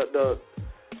at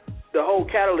the whole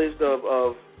catalyst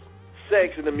of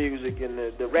sex in the music and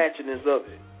the ratchetness of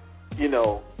it.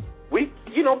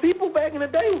 People back in the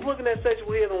day was looking at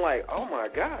sexual healing like, oh my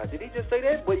God, did he just say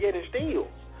that? But yet and still,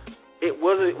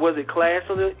 was it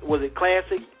classic? Was it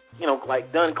classic?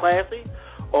 Like done classy,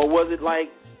 or was it like,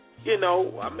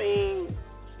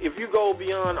 if you go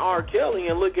beyond R. Kelly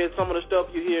and look at some of the stuff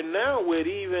you hear now with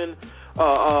even,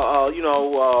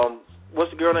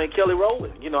 what's the girl named Kelly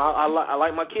Rowland? I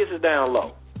like my kisses down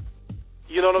low.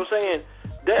 You know what I'm saying?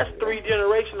 That's 3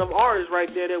 generations of artists right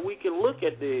there that we can look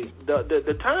at the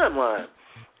timeline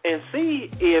and see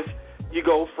if you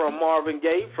go from Marvin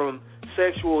Gaye, from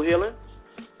sexual healing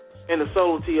and the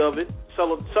subtlety of it,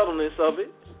 subtleness of it,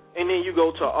 and then you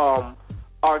go to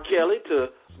R. Kelly, to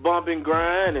bump and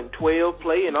grind and 12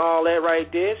 play and all that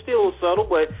right there. Still subtle,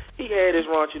 but he had his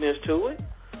raunchiness to it.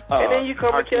 And then you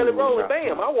come to Kelly Rowland,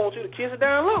 bam, I want you to kiss it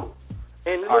down low.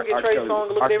 And look at Trey Songz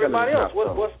and look at everybody else.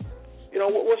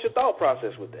 What's your thought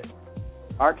process with that?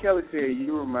 R. Kelly said,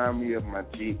 you remind me of my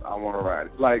Jeep, I want to ride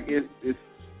it. Like, it's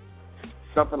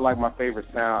something like my favorite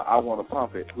sound, I want to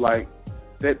pump it. Like,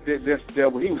 that's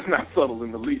devil. He was not subtle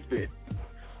in the least bit.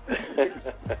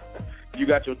 You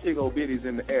got your tickle bitties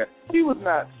in the air. He was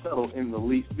not subtle in the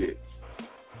least bit.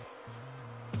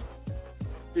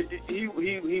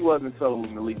 He wasn't subtle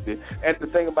in the least bit. And the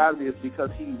thing about it is because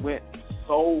he went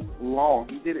so long,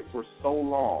 he did it for so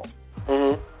long,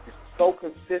 so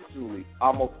consistently.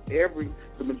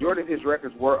 The majority of his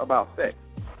records were about sex.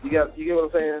 You get what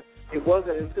I'm saying? It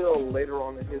wasn't until later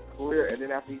on in his career, and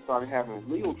then after he started having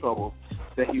legal trouble,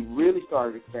 that he really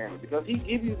started expanding. Because he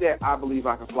give you that "I Believe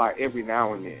I Can Fly" every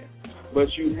now and then, but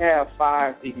you have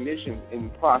 5 ignitions in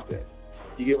the process.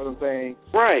 You get what I'm saying?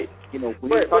 Right. When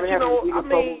he started having legal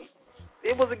trouble,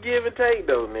 it was a give and take,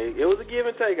 though, Nick. It was a give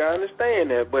and take. I understand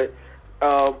that, but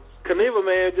Kaniva,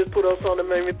 man, just put up something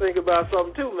that made me think about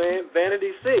something too, man.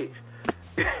 Vanity 6.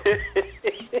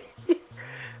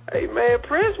 Hey, man,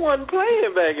 Prince wasn't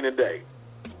playing back in the day.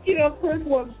 Yeah, Prince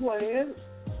wasn't playing.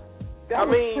 We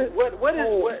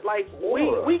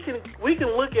can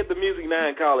look at the music now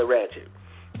and call it ratchet.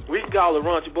 We can call it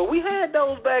raunchy, but we had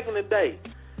those back in the day.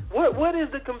 What is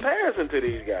the comparison to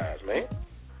these guys, man?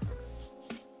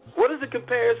 What is the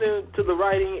comparison to the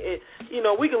writing?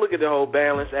 We can look at the whole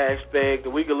balance aspect,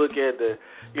 and we can look at they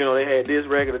had this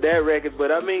record or that record,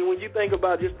 but when you think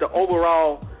about just the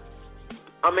overall,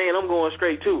 I'm going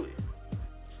straight to it.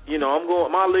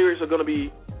 My lyrics are going to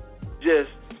be just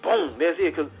boom, that's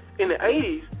it. Because in the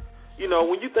 80s,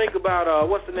 when you think about,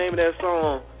 what's the name of that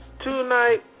song?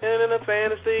 Tonight and in a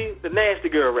Fantasy, the Nasty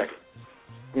Girl record.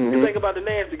 You think about the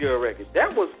Nasty Girl record.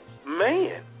 That was,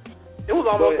 man, it was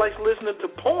almost like listening to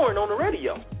porn on the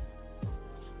radio.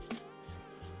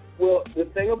 Well, the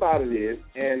thing about it is,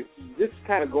 and this is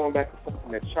kind of going back to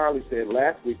something that Charlie said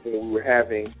last week when we were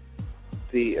having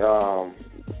the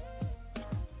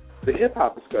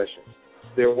hip-hop discussion.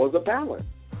 There was a balance.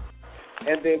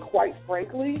 And then, quite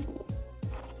frankly,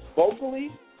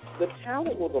 vocally, the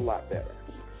talent was a lot better.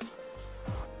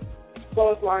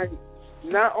 So it's like,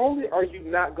 not only are you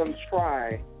not going to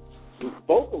try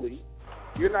vocally,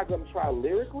 you're not going to try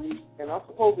lyrically, and I'm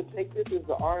supposed to take this as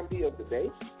the R&B of the day?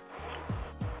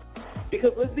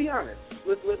 Because let's be honest.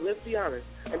 Let's be honest.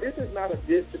 And this is not a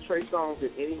diss to Trey Songz in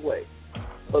any way.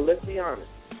 But let's be honest.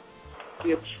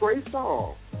 If Trey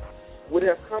Songz would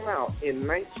have come out in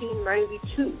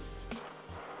 1992,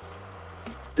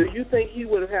 do you think he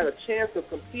would have had a chance of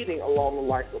competing along the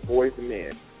likes of Boyz II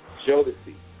Men,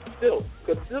 Jodeci, Silk?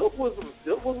 Because Silk was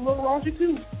a little raunchy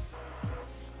too.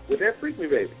 With that Freak Me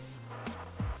Baby.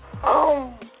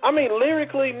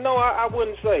 Lyrically, no, I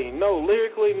wouldn't say. No,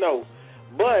 lyrically, no.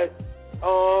 But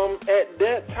at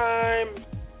that time,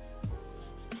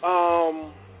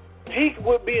 he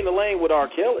would be in the lane with R.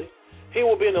 Kelly. He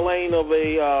would be in the lane of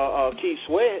a Keith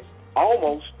Sweat,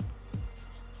 almost.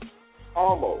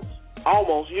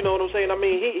 You know what I'm saying?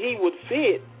 He would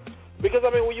fit because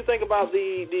when you think about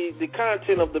the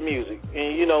content of the music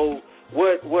and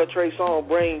what Trey Songz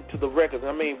brings to the record,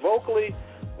 vocally,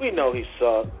 we know he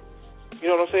sucked. You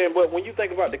know what I'm saying? But when you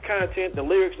think about the content, the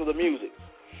lyrics of the music,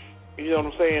 you know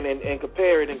what I'm saying, and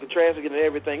compare it and contrast it and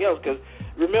everything else, because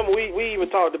remember we even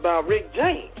talked about Rick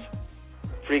James,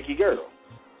 Freaky Girl.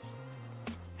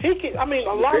 He can, a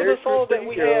lot of the songs that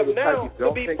we have now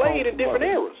could be played in different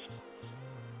eras.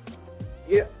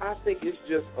 Yeah, I think it's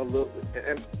just a little bit,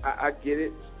 and I get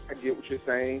it. I get what you're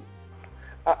saying.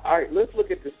 All right, let's look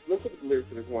at this. Let's look at the lyrics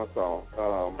of this one song.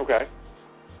 Okay.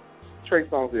 Trey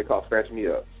Songz did called "Scratch Me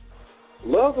Up."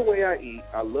 Love the way I eat.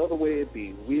 I love the way it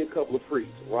be. We a couple of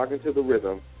freaks rocking to the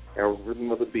rhythm and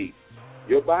rhythm of the beat.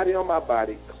 Your body on my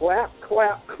body. Clap,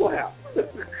 clap, clap.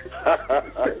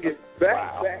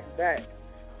 Back, back.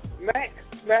 Smack,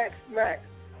 smack, smack.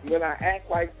 When I act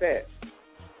like that.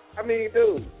 I mean,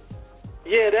 dude.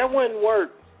 Yeah, that wouldn't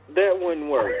work. That wouldn't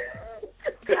work.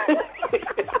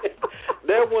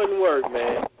 That wouldn't work,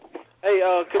 man. Hey,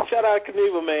 shout out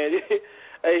Knievel, man.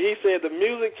 Hey, he said the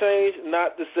music changed,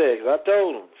 not the sex. I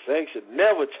told him, sex should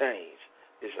never change.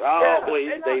 It should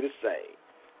always stay the same.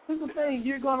 Here's the thing.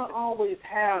 You're going to always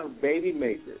have baby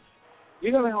makers.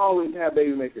 You're going to always have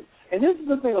baby makers. And this is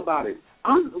the thing about it.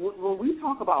 When we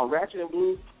talk about Ratchet and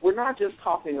Blues, we're not just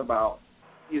talking about,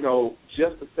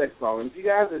 just the sex song. And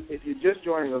if you're just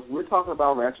joining us, we're talking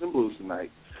about Ratchet and Blues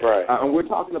tonight. Right. And we're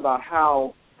talking about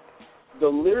how the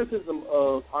lyricism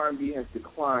of R&B has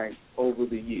declined over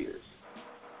the years.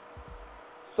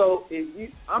 So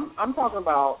I'm talking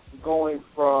about going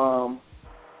from,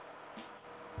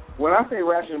 when I say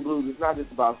Ratchet and Blues, it's not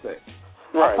just about sex.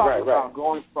 I'm talking about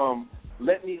going from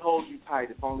let me hold you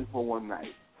tight if only for one night.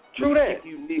 True that.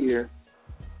 Keep you near,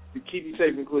 to keep you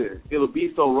safe and clear. It'll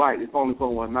be so right if only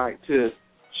for one night. To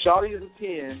Shawty is a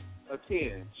 10, a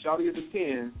 10. Shawty is a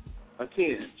 10, a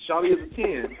 10. Shawty is a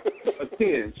 10, a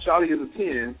 10. Shawty is a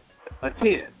 10, a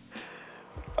 10.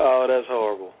 Oh, that's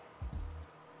horrible.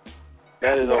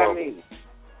 That is horrible. I mean.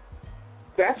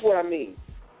 That's what I mean.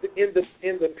 In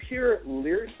the pure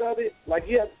lyrics of it, like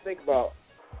you have to think about.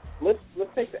 Let's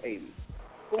take the 80s.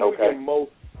 Who are the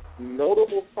most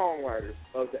notable songwriters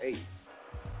of the 80s?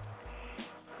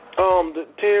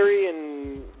 Terry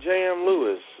and Jam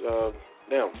Lewis.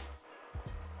 Them.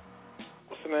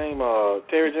 What's the name?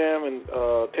 Terry Jam and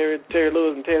Terry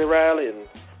Lewis and Teddy Riley and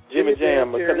Jimmy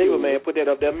Jam. Knievel, man, put that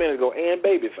up there a minute ago. And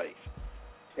Babyface.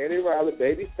 Teddy Riley,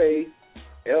 Babyface,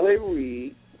 L.A.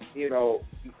 Reid.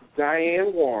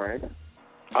 Diane Warren.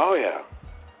 Oh yeah.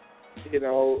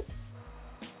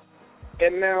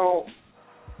 And now.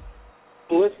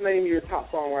 Let's name your top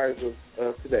songwriters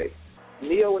of today.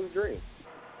 Neo and Dream.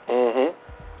 Mm-hmm.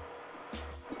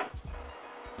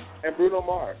 And Bruno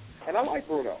Mars. And I like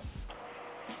Bruno.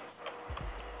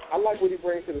 I like what he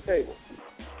brings to the table.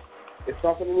 It's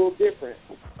something a little different.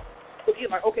 But and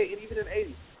even in the 80s,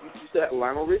 you still had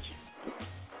Lionel Richie.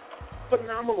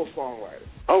 Phenomenal songwriter.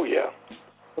 Oh, yeah.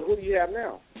 But who do you have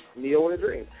now? Neo and the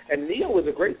Dream. And Neo is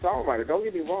a great songwriter, don't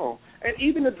get me wrong. And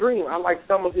even The Dream, I like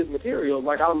some of his material.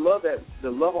 Like, I love that, the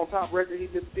Love on Top record he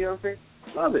did with Beyonce.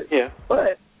 Love it. Yeah.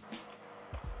 But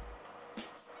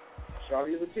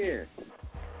Shawty is a 10.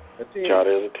 A 10.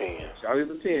 Shawty is a 10. Shawty is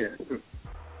a 10.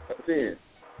 A 10.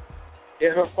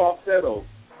 In her falsetto.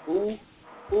 Ooh,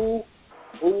 ooh,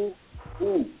 ooh,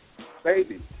 ooh.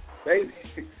 Baby. Baby.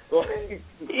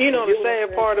 The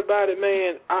sad part about it,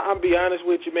 man, I'll be honest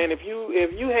with you, man, if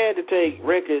you had to take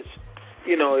records,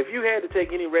 if you had to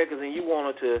take any records and you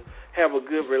wanted to have a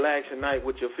good relaxing night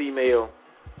with your female,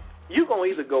 you're going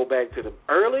to either go back to the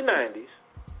early 90s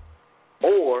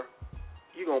or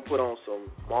you're going to put on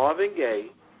some Marvin Gaye,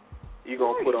 you're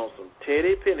going to put on some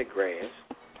Teddy Pendergrass,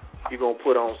 you're going to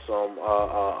put on some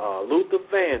Luther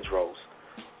Vandross,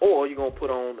 or you're going to put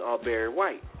on Barry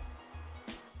White.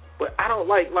 But I don't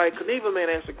like Knievel, man,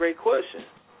 asked a great question.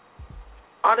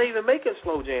 Are they even making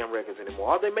slow jam records anymore?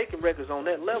 Are they making records on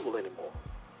that level anymore?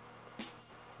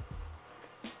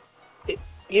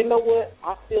 You know what?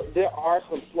 I feel there are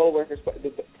some slow records, but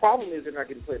the problem is they're not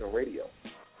getting played on radio.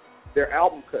 They're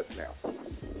album cuts now.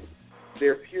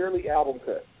 They're purely album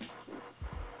cuts.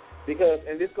 Because,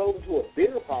 and this goes into a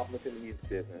bigger problem in the music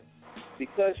business,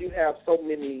 because you have so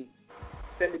many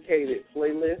syndicated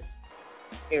playlists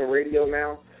in radio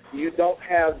now, you don't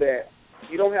have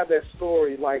that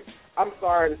story. Like, I'm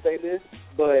sorry to say this,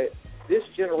 but this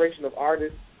generation of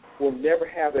artists will never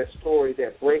have that story,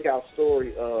 that breakout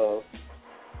story of,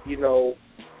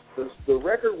 the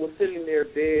record was sitting there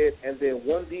dead, and then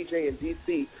one DJ in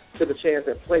D.C. took a chance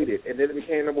and played it, and then it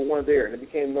became number one there, and it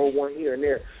became number one here and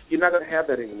there. You're not going to have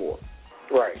that anymore.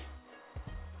 Right.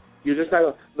 You're just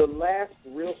not. The last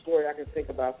real story I can think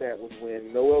about that was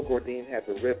when Noel Gourdin had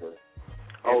The River.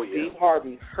 And Steve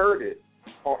Harvey heard it.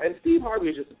 And Steve Harvey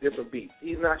is just a different beast.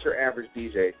 He's not your average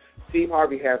DJ. Steve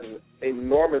Harvey has an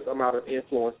enormous amount of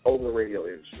influence over the radio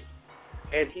industry.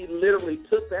 And he literally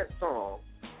took that song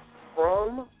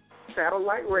from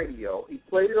satellite radio. He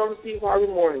played it on the Steve Harvey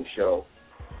Morning Show.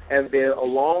 And then,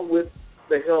 along with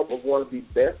the help of one of the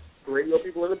best radio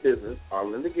people in the business,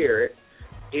 Arlinda Garrett,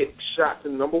 it shot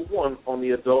to number one on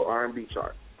the adult R&B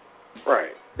chart.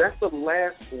 Right. That's the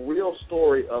last real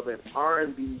story of an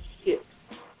R&B hit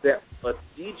that a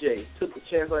DJ took the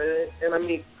chance on. And I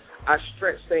mean, I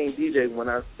stretch saying DJ when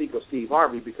I speak of Steve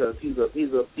Harvey because he's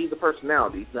a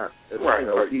personality. He's not a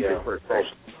DJ person.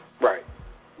 Right.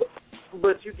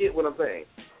 But you get what I'm saying.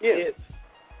 Yeah.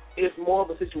 It's more of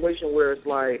a situation where it's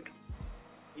like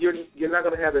you're not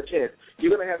going to have that chance.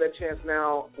 You're going to have that chance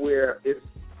now where it's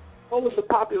a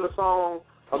popular song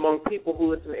among people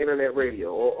who listen to internet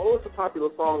radio, or it's a popular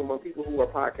song among people who are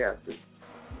podcasters.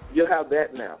 You'll have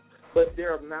that now. But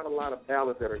there are not a lot of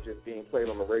ballads that are just being played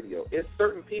on the radio. It's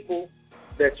certain people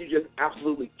that you just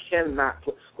absolutely cannot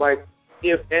play. Like,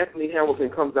 if Anthony Hamilton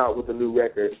comes out with a new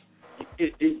record,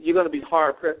 you're going to be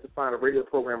hard-pressed to find a radio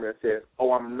program that says,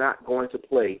 oh, I'm not going to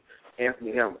play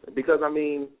Anthony Hamilton. Because, I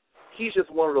mean, he's just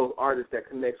one of those artists that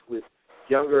connects with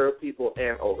younger people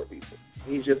and older people.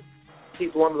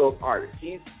 He's one of those artists.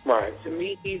 To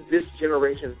me, he's this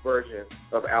generation's version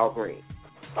of Al Green.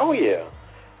 Oh, yeah.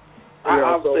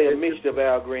 I'll say a mixture of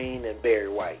Al Green and Barry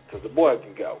White, because the boy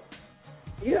can go.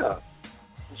 Yeah.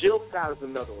 Jill Scott is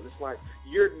another one. It's like,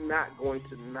 you're not going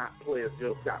to not play a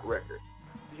Jill Scott record.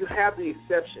 You have the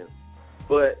exceptions,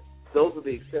 but those are the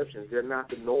exceptions. They're not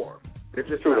the norm. They're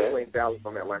just not playing ballads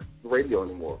on that radio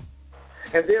anymore.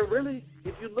 And then really,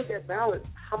 if you look at ballads,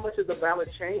 how much has the ballad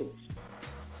changed?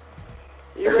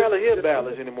 You rarely hear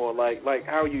ballads anymore like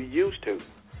how you used to.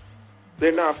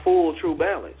 They're not full, true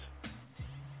ballads.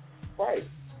 Right.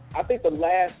 I think the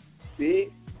last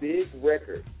big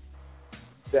record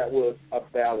that was a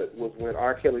ballad was when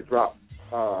R. Kelly dropped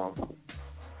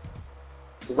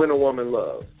When a Woman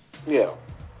Loves. Yeah.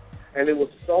 And it was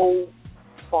so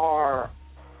far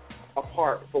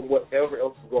apart from whatever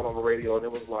else was going on the radio, and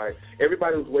it was like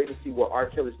everybody was waiting to see what R.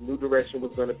 Kelly's new direction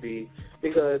was going to be,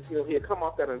 because he had come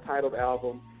off that Untitled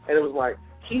album, and it was like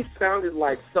he sounded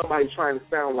like somebody trying to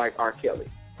sound like R. Kelly.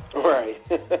 Right.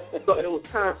 So it was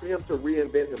time for him to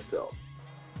reinvent himself,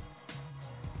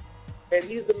 and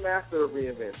he's the master of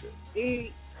reinvention.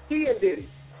 He and Diddy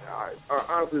are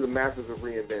honestly the masters of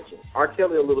reinvention. R.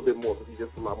 Kelly a little bit more because he's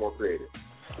just a lot more creative.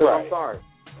 But I'm sorry,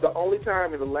 the only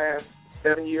time in the last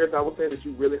 7 years, I would say, that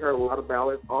you really heard a lot of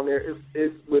ballads on there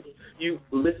is with you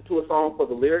listen to a song for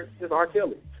the lyrics, is R.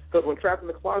 Kelly. Because when Trapped in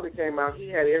the Closet came out, he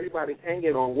had everybody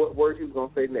hanging on what words he was going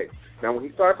to say next. Now, when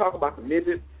he started talking about the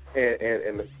midget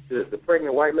and the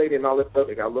pregnant white lady and all that stuff,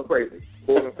 it got a little crazy.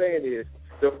 But what I'm saying is,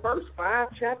 the first 5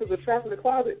 chapters of Trapped in the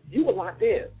Closet, you were locked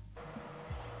in.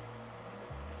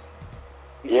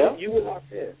 Yeah. You were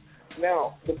locked in.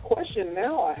 Now, the question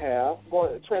now I have,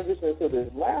 going to transition into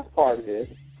this last part of this,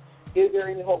 is there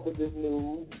any hope with this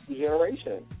new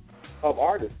generation of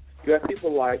artists? You have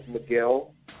people like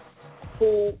Miguel,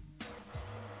 who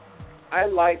I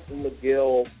like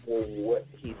Miguel for what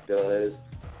he does.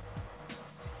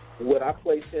 Would I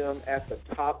place him at the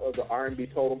top of the R&B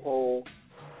totem pole?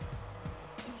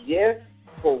 Yes,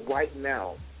 for right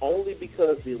now, only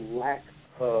because the lack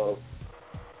of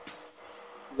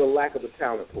the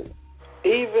talent pool.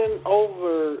 Even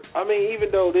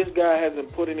though this guy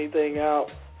hasn't put anything out,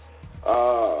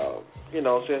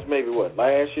 since maybe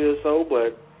last year or so,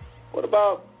 but what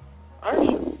about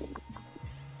Usher?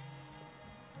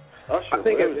 I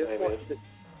think at this point,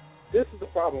 this is the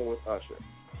problem with Usher.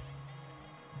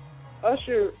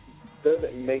 Usher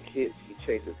doesn't make hits; he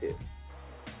chases hits.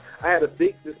 I had a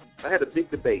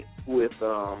big debate with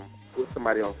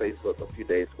somebody on Facebook a few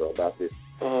days ago about this,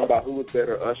 about who was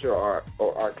better, Usher or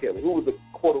R. Kelly, who was the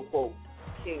quote unquote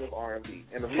king of R&B.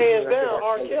 And hands down,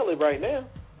 R. Kelly right now.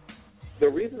 The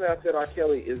reason that I said R.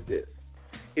 Kelly is this: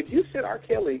 if you sit R.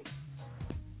 Kelly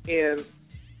in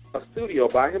a studio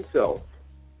by himself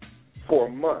for a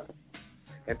month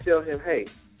and tell him, hey,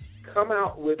 come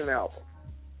out with an album,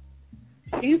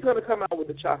 he's going to come out with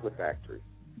The Chocolate Factory.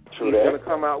 He's going to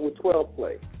come out with 12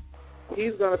 Play.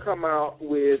 He's going to come out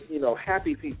with,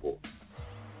 Happy People.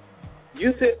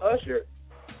 You sit Usher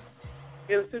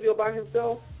in a studio by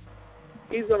himself,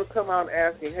 he's going to come out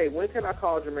asking, hey, when can I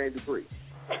call Jermaine Dupri?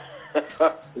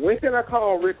 When can I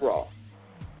call Rick Ross?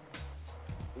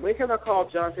 When can I call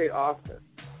Jonte Austin?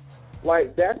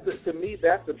 Like, to me,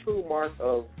 that's the true mark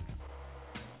of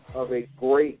a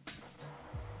great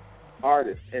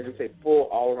artist, and just a full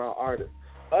all-around artist.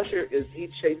 Usher he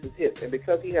chases hits, and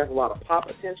because he has a lot of pop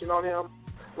attention on him,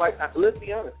 let's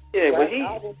be honest. Yeah, but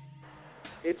album,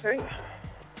 it changed.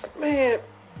 Man,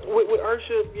 with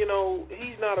Usher,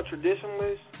 he's not a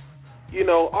traditionalist.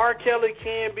 R. Kelly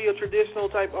can be a traditional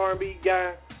type R&B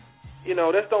guy.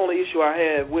 That's the only issue I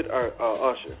have with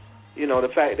Usher. The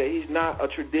fact that he's not a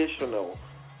traditional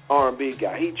R&B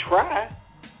guy. He tried,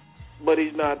 but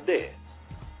he's not there.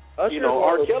 Usher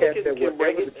R. Kelly can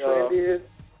bring it. The trend is,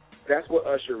 that's what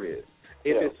Usher is.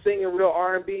 If it's singing real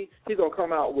R&B, he's going to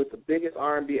come out with the biggest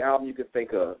R&B album you can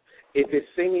think of. If it's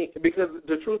singing, because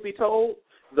the truth be told,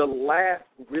 the last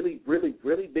really, really,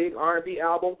 really big R&B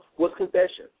album was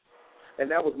Confessions.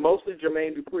 and that was mostly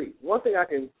Jermaine Dupri. One thing I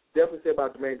can definitely say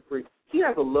about Jermaine Dupri, he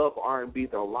has a love for R&B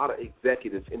that a lot of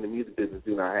executives in the music business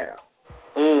do not have.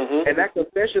 Mm-hmm. And that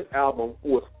Confessions album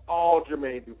was all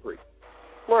Jermaine Dupri.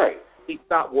 Right. He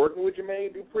stopped working with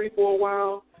Jermaine Dupri for a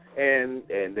while, and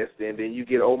then you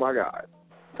get Oh My God.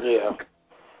 Yeah.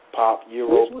 Pop,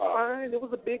 Euro Which was pop. fine. It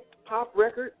was a big pop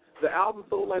record. The album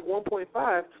sold like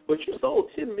 1.5, but you sold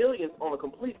 10 million on a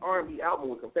complete R&B album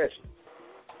with Confessions.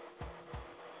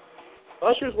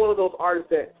 Usher's one of those artists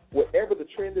that whatever the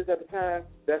trend is at the time,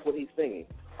 that's what he's singing.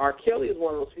 R. Kelly is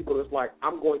one of those people that's like,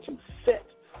 I'm going to set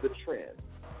the trend.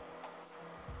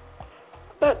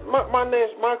 But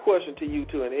my question to you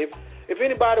too, and if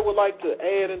anybody would like to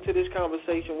add into this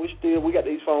conversation, we got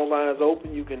these phone lines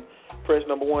open. You can press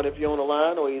number 1 if you're on the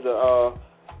line, or either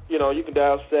you can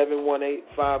dial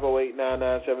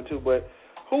 718-508-9972. But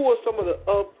who are some of the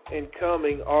up and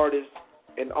coming artists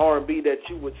in R&B that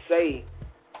you would say,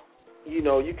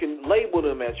 you can label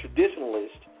them as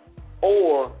traditionalists,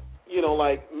 or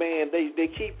man, they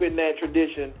keep in that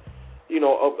tradition.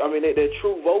 They're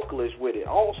true vocalists with it.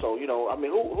 Also,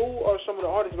 who are some of the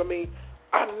artists?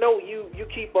 I know you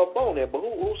keep up on that, but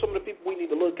who are some of the people we need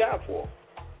to look out for?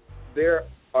 There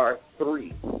are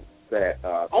 3 that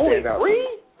only stand out.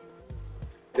 3?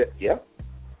 Yeah.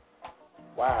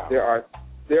 Wow. There are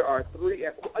 3.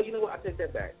 You know what? I take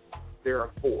that back. There are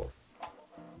 4.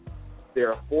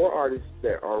 There are 4 artists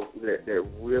that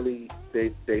really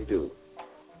they do.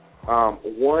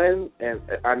 One, and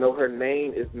I know her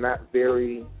name is not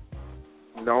very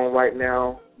known right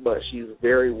now, but she's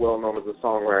very well known as a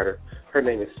songwriter. Her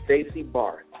name is Stacey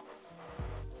Barth.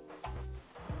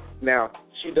 Now,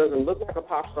 she doesn't look like a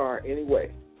pop star in any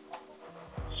way.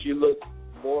 She looks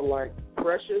more like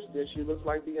Precious than she looks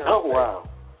like Beyonce. Oh, wow.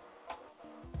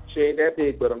 She ain't that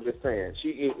big, but I'm just saying.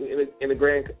 She in a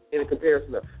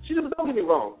comparison of, she don't get me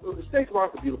wrong. Stacey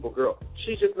Barth's a beautiful girl.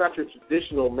 She's just not your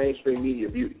traditional mainstream media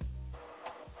beauty.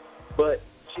 But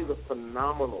she's a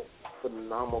phenomenal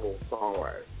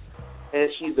songwriter. And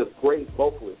she's a great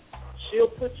vocalist. She'll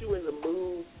put you in the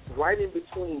mood right in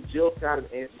between Jill Scott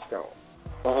and Angie Stone.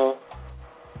 Uh-huh.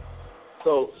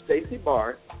 So, Stacey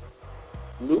Barth,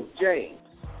 Luke James.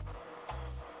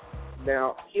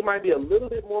 Now, he might be a little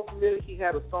bit more familiar. He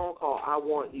had a song called I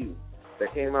Want You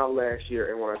that came out last year.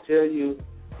 And when I tell you,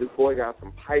 this boy got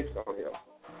some pipes on him.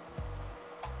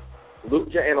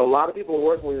 Luke James, and a lot of people are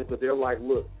working with him, but they're like,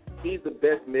 look, he's the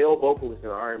best male vocalist in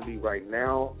R&B right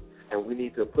now, and we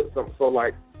need to put something. So,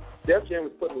 like, Def Jam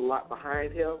is putting a lot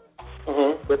behind him,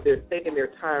 but they're taking their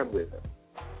time with him.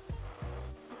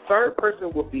 The third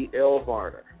person would be Elle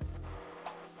Varner.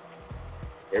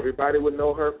 Everybody would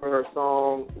know her for her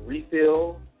song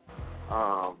Refill.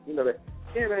 That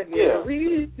Can I Get a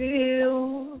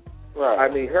Refill?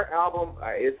 Right. Her album,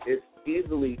 it's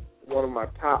easily one of my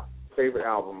top favorite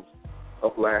albums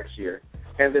of last year.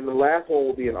 And then the last one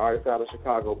will be an artist out of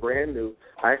Chicago, brand new.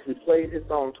 I actually played his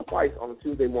song twice on the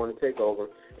Tuesday Morning Takeover,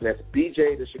 and that's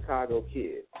BJ the Chicago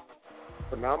Kid.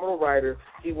 Phenomenal writer.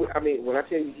 When I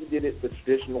tell you he did it the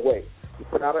traditional way. He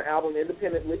put out an album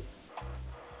independently,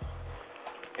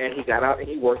 and he got out and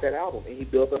he worked that album, and he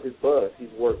built up his buzz.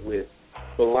 He's worked with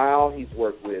Bilal. He's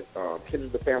worked with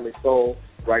Kendrick the Family Soul.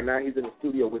 Right now he's in the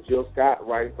studio with Jill Scott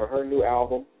writing for her new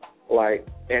album.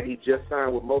 And he just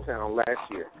signed with Motown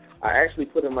last year. I actually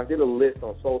I did a list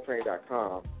on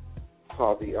SoulTrain.com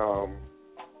called the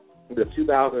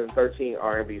 2013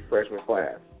 R&B freshman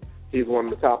class. He's one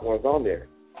of the top ones on there.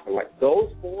 And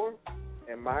those 4,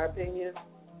 in my opinion,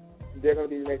 they're going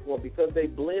to be the next one because they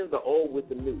blend the old with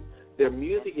the new. Their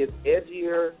music is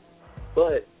edgier,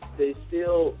 but they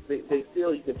still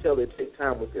you can tell they take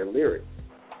time with their lyrics.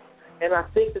 And I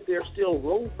think that there's still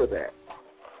room for that.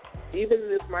 Even in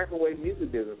this microwave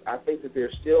music business, I think that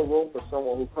there's still room for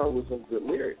someone who comes with some good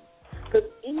lyrics. Because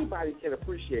anybody can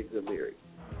appreciate good lyrics.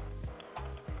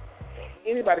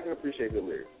 Anybody can appreciate good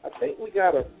lyrics. I think we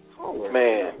got a caller.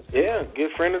 Man, yeah,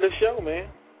 good friend of the show, man.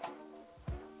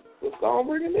 Let's go and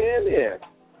bring him in there.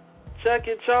 Chuck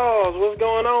it, Charles. What's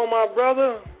going on, my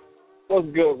brother? What's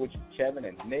good with you, Kevin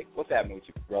and Nick? What's happening with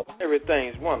you, brother?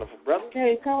 Everything's wonderful, brother.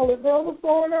 Can't call it, bro. What's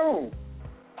going on?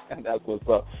 And that's what's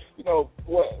up.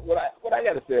 What I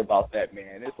got to say about that,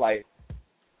 man?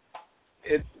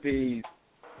 It's the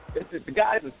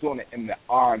guys that's doing it in the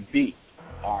R&B,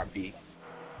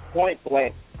 point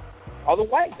blank, are the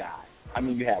white guys.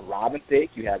 You have Robin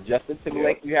Thicke, you have Justin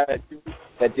Timberlake, you have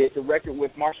that did the record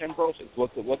with Marsha Ambrosius.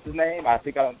 What's his name? I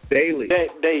think Daly.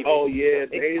 Daly. Oh yeah,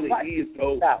 Daly. Right. He is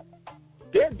dope. Now,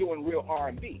 they're doing real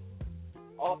R&B.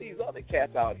 All these other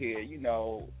cats out here,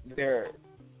 they're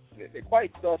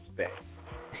quite suspect.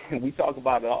 We talk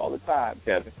about it all the time,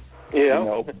 Kevin.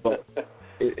 Yeah. But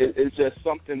it's just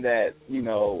something that,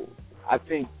 I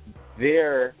think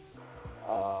their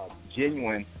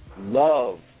genuine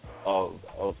love of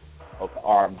the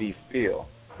R&B feel,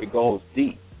 it goes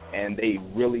deep, and they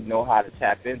really know how to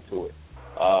tap into it.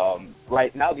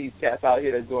 Right now, these cats out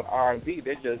here that's doing R&B,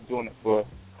 they're just doing it for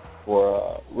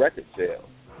record sales.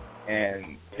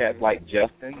 And cats like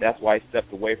Justin, that's why he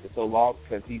stepped away for so long,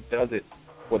 because he does it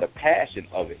for the passion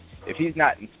of it. If he's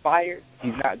not inspired,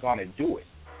 he's not going to do it,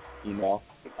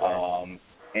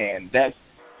 and that's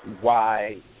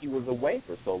why he was away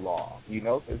for so long,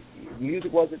 because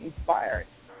music wasn't inspiring.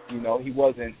 He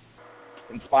wasn't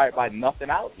inspired by nothing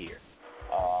out here.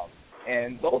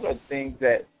 And those are things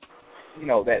that,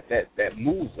 that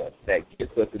moves us, that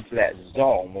gets us into that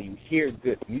zone. When you hear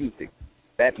good music,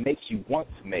 that makes you want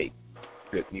to make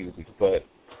good music. But,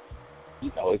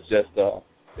 it's just,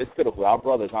 it's pitiful. Our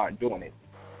brothers aren't doing it.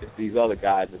 It's these other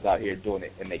guys that's out here doing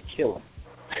it, and they kill them,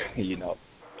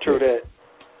 True that.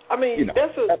 I mean,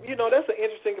 that's an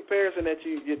interesting comparison that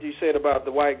you said about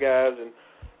the white guys, and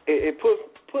it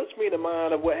puts me in the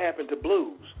mind of what happened to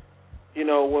blues.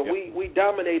 When we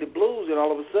dominated blues, and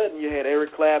all of a sudden you had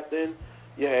Eric Clapton,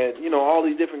 you had all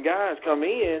these different guys come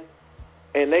in,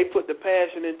 and they put the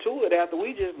passion into it after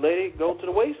we just let it go to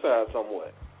the wayside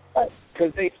somewhat.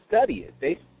 Because they study it.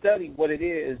 They study what it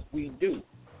is we do,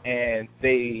 and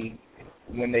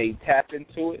when they tap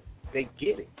into it, they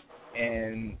get it,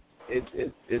 and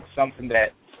it's something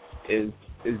that is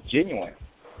genuine.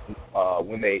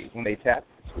 When they tap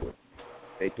into it,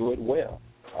 they do it well.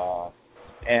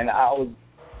 And I was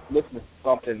listening to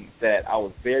something that I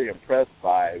was very impressed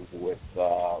by with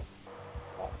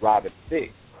Robin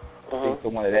Thicke. I think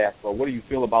someone had asked, well, what do you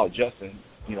feel about Justin,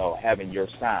 having your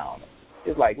sound?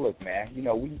 It's like, look, man,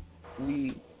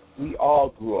 we all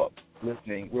grew up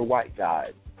listening. We're white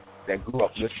guys that grew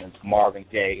up listening to Marvin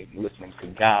Gaye and listening to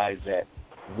guys that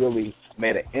really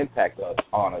made an impact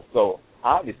on us. So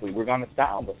obviously we're going to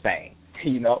sound the same,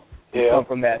 We come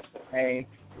from that same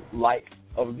life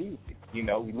of music. We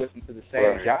listen to the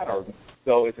same genre.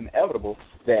 So it's inevitable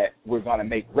that we're going to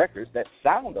make records that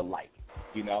sound alike,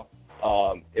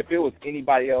 If it was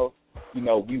anybody else,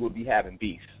 we would be having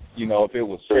beef. If it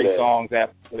was straight songs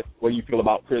after, what do you feel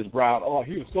about Chris Brown? Oh,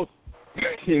 he was so,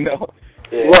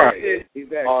 Right.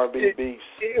 Exactly. R&B beef.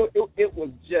 It was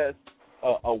just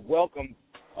a welcome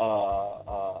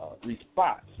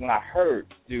response when I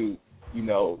heard dude,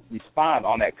 respond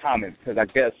on that comment, because I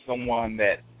guess someone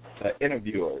that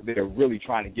interviewer, they're really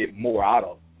trying to get more out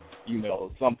of,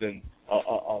 something,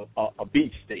 a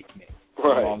beef statement.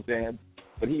 Right. You know what I'm saying?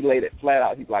 But he laid it flat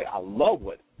out. He's like, I love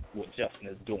what Justin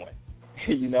is doing,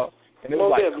 and it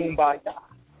was like kumbaya.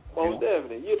 Most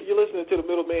definitely. You're listening to the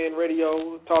Middleman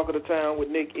Radio, Talk of the Town with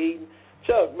Nick Eden.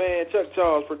 Chuck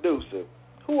Charles, producer.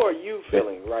 Who are you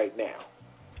feeling right now?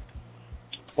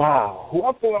 Wow, who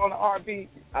I'm feeling on the R&B?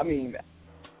 I mean,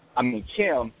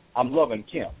 Kim. I'm loving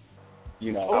Kim.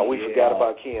 We forgot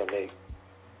about Kim, Nick.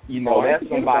 That's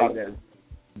somebody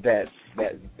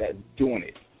that's doing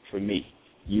it for me.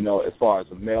 As far as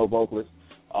a male vocalist,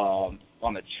 on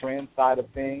the trend side of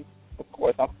things, of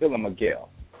course, I'm feeling Miguel.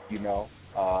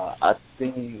 I've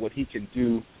seen what he can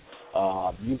do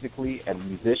musically and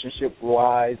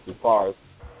musicianship-wise, as far as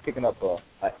picking up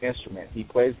an instrument. He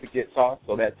plays the guitar,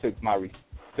 so that took my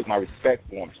respect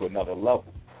for him to another level.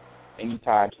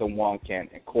 Anytime someone can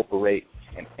incorporate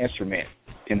an instrument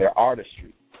in their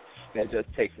artistry, that just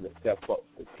takes it a step up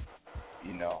for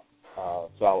me,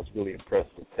 So I was really impressed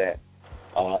with that.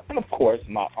 And, of course,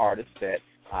 my artist that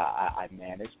I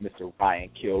manage, Mr. Ryan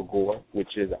Kilgore,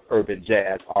 which is an urban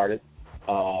jazz artist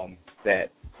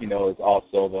that, is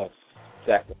also the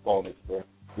saxophonist for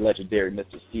legendary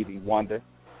Mr. Stevie Wonder.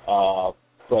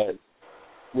 But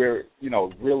we're,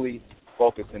 really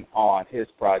focusing on his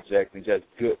project and just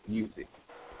good music.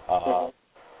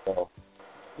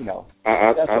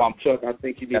 Chuck, I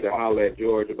think you need to holler at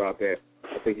George about that.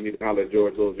 I think you need to holler at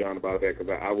George Lil Jon about that,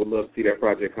 because I would love to see that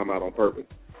project come out on purpose.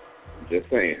 I'm just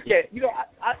saying. Yeah,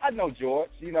 I know George.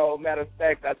 Matter of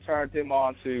fact, I turned him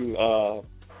on to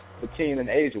Teen and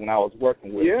Asia when I was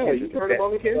working with him. Yeah, you turned him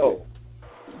on to Kendrick.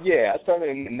 Yeah, I turned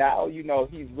him. Now,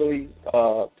 he's really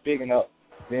bigging up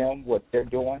them, what they're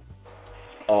doing.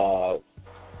 I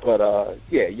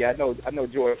know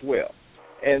George well.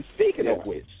 And speaking of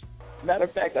which, matter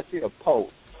of fact, I see a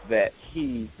post that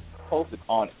he posted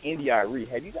on NDIRE.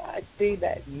 Have you guys seen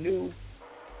that new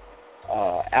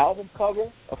album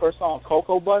cover of her song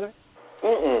Cocoa Butter?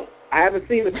 I haven't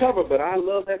seen the cover, but I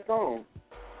love that song.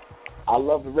 I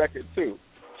love the record too.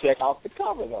 Check out the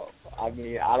cover though. I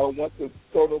mean, I don't want to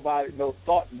throw nobody no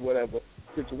thought in whatever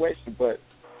situation, but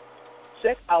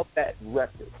check out that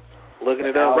record. Looking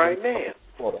it up right now.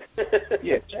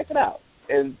 Yeah, check it out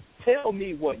and tell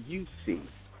me what you see.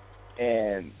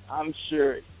 And I'm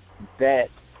sure that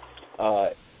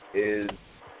is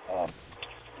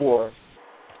for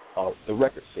the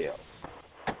record sales.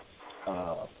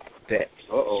 That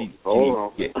hold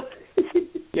on.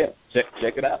 Yeah,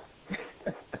 check it out.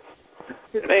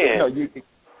 Man,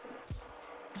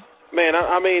 man,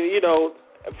 I mean, you know,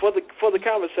 for the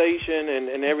conversation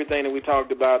and everything that we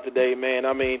talked about today, man.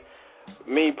 I mean,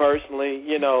 me personally,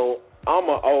 you know, I'm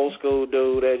an old school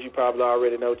dude, as you probably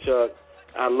already know, Chuck.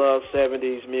 I love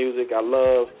 70s music. I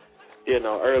love, you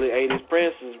know, early 80s.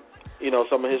 Prince is, you know,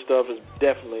 some of his stuff is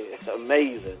definitely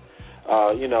amazing.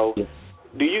 You know,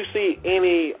 do you see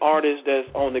any artist that's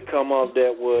on the come up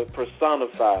that would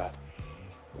personify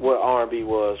what R&B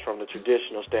was from the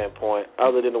traditional standpoint,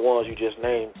 other than the ones you just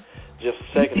named just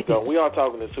a second ago? We are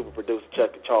talking to super producer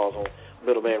Chuck and Charles on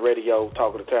Middleman Radio,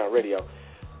 Talk of the Town Radio.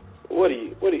 What do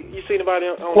you see anybody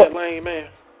on that lane, man?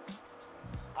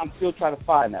 I'm still trying to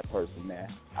find that person, man.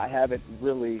 I haven't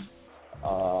really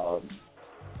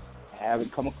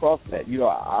haven't come across that. You know,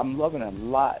 I'm loving a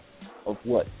lot of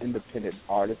what independent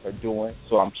artists are doing,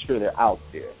 so I'm sure they're out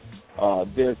there.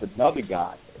 There's another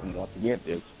guy, and once again,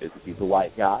 he's a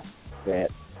white guy, that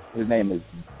his name is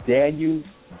Daniel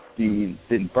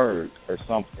Denberg or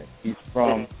something. He's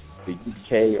from the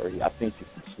UK, or I think he's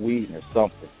from Sweden or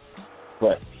something.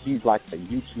 But he's like a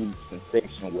YouTube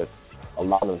sensation with a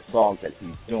lot of the songs that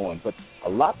he's doing. But a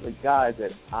lot of the guys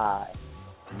that I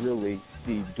really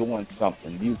see doing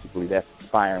something musically that's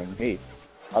inspiring me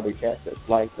are the cats that's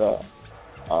like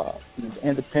these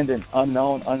independent,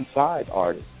 unknown, unsigned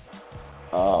artists.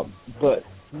 But,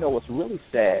 you know, what's really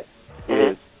sad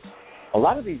is a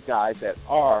lot of these guys that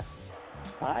are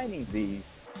signing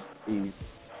these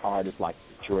artists like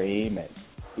Dream and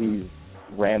these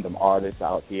random artists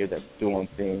out here that's doing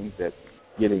things, that's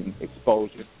getting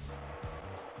exposure.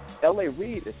 L.A.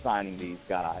 Reid is signing these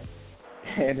guys,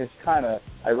 and it's kind of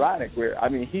ironic where, I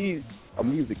mean, he's a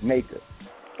music maker,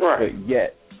 right? But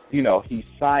yet, you know, he's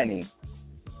signing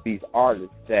these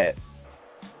artists that,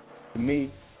 to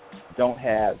me, don't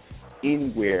have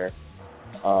anywhere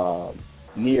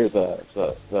near the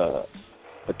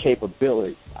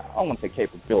capability. I don't want to say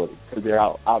capability because they're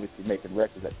out obviously making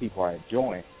records that people are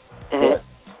enjoying, but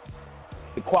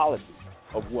the quality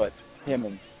of what him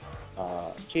and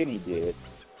Kenny did,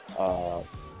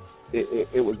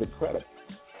 it was incredible.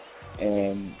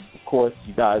 And of course,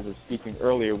 you guys were speaking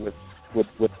earlier with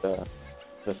the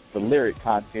lyric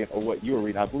content of what you were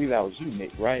reading. I believe that was you,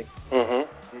 Nick, right?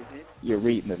 You're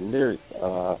reading the lyrics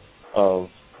of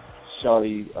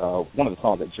Shawty, one of the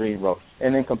songs that Dream wrote,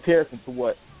 and in comparison to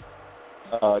what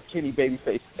Kenny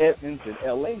Babyface Edmonds and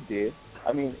L.A. did,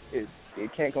 I mean, it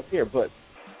can't compare. But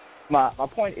my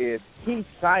point is, he's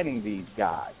signing these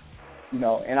guys, you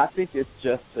know, and I think it's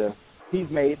just he's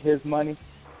made his money,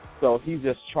 so he's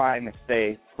just trying to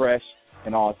stay fresh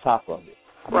and on top of it.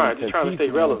 Right, just trying to stay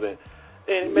relevant.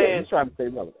 And man, he's trying to stay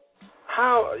relevant.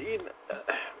 How,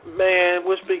 man,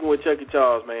 we're speaking with Chuck and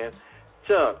Charles, man.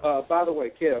 Chuck. By the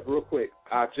way, Kev, real quick,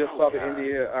 I just saw the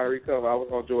India Irie cover. I was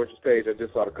on George's page. I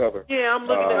just saw the cover. Yeah, I'm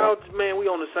looking out, man. We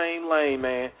on the same lane,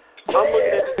 man. I'm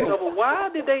looking at the cover. Why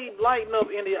did they lighten up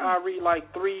India Irie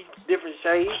like 3 different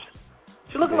shades?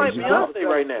 She's looking like Beyonce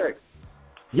right now.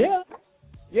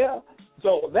 Yeah.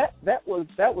 So that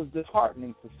was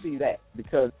disheartening to see that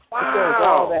because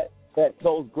all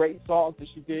those great songs that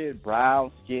she did,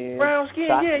 Brown Skin,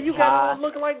 yeah, you got her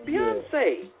looking like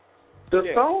Beyonce. The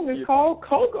song is called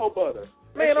Cocoa Butter.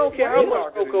 Man, I don't care how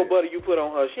much cocoa butter you put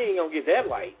on her, she ain't gonna get that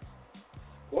light.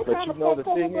 What kind of cocoa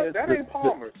butter? That ain't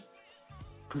Palmer's.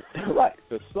 Right.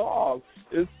 The song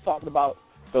is talking about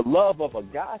the love of a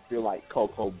guy feel like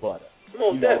cocoa butter. You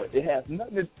know, it has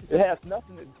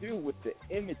nothing to do with the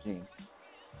imaging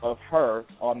of her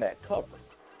on that cover.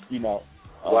 You know.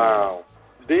 Wow.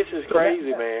 This is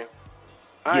crazy, man.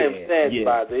 I am saddened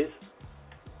by this.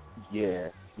 Yeah.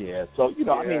 So, you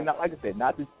know, I mean, like I said,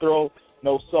 not to throw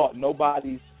no salt,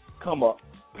 nobody's come up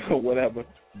or whatever,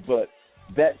 but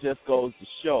that just goes to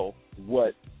show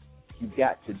what you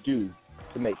got to do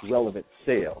to make relevant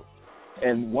sales.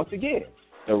 And once again,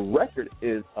 the record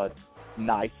is a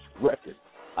nice record.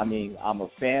 I mean, I'm a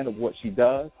fan of what she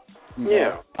does. You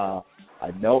know,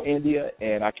 I know India,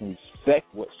 and I can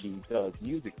respect what she does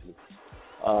musically.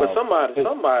 But somebody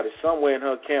somewhere in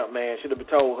her camp, man, should have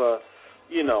told her,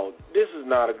 you know, this is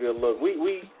not a good look.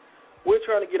 We're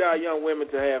trying to get our young women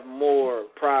to have more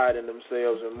pride in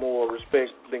themselves and more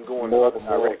respect than going more to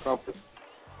other comfort.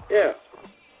 Yeah.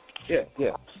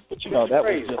 But, you know, that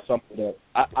crazy. was just something that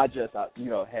I you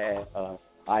know, had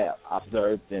I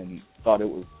observed and thought it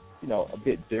was, a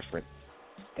bit different.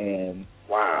 And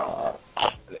wow,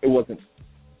 it wasn't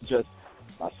just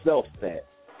myself that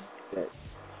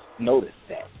noticed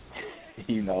that.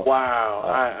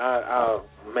 Wow,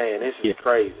 man, this is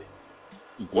crazy.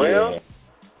 Well,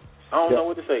 I don't know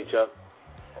what to say, Chuck.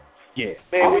 Yeah,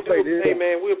 man, hey,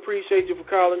 man, we appreciate you for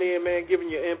calling in, man, giving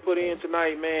your input in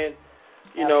tonight, man.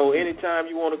 Anytime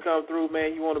you want to come through,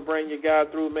 man, you want to bring your guy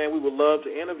through, man, we would love to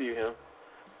interview him.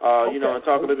 And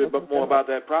talk a little bit more about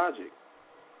that project.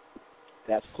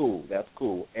 That's cool.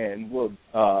 And we'll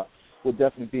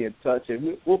definitely be in touch.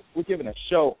 And we're giving a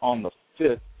show on the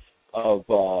 5th of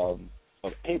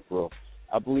April.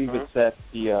 I believe it's at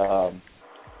the.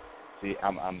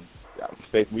 I'm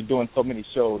spacing. We're doing so many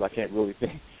shows, I can't really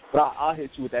think. But I'll hit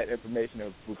you with that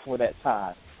information before that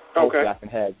time. Okay. Hopefully I can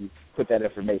have you put that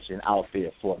information out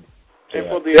there for me. And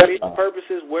for the immediate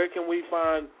purposes, where can we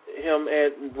find him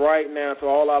at right now? To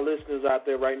all our listeners out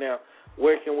there right now,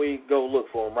 where can we go look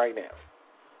for him right now?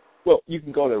 Well, you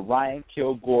can go to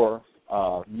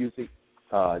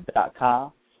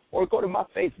RyanKilgoreMusic.com or go to my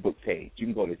Facebook page. You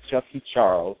can go to Chucky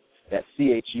Charles, that's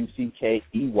CHUCKEY,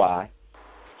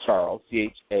 Charles,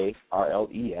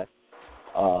 CHARLES,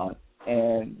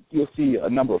 and you'll see a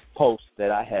number of posts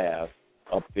that I have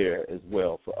up there as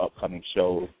well for upcoming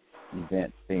shows,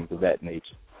 events, things of that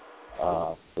nature.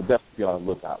 So definitely be on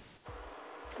the lookout.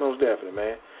 Most definitely,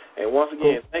 man. And once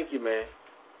again, thank you, man.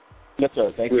 Yes,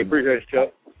 sir. Thank you. We appreciate it,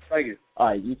 Chuck. Thank you. All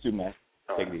right, you too, man.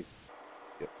 Take it easy.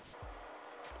 Yep.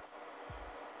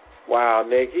 Wow,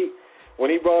 Nick. When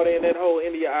he brought in that whole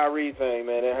India Irie thing,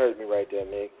 man, that hurt me right there,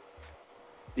 Nick.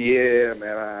 Yeah,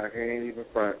 man, I can't even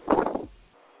front.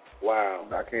 Wow.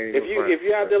 I can't even front. If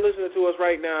you're out there listening to us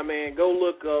right now, man, go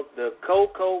look up the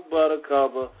Cocoa Butter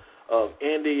cover of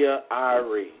India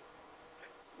Irie.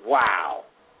 Wow.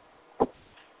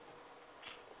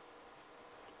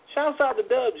 Shouts out to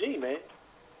Dub G, man.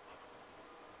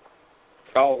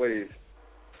 Always.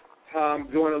 Tom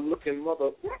Joyner looking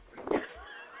mother.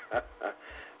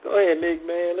 Go ahead, Nick,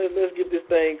 man. Let's get this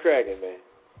thing cracking, man.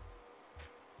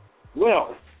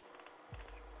 Well,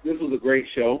 this was a great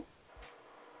show,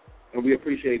 and we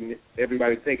appreciate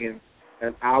everybody taking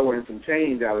an hour and some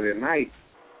change out of their night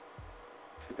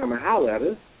to come and holler at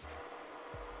us,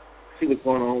 see what's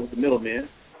going on with the middlemen.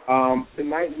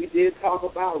 Tonight we did talk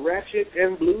about Ratchet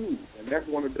and blues, and that's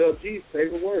one of Dub G's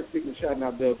favorite words. Speaking of shouting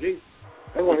out Dub G,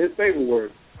 that's one of his favorite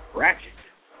words, Ratchet.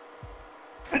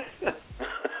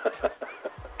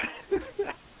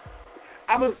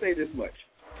 I'm going to say this much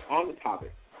on the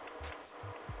topic.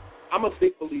 I'm a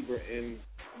big believer in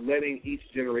letting each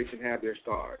generation have their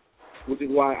stars, which is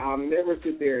why I'll never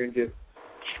sit there and just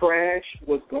trash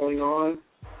what's going on.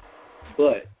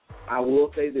 But I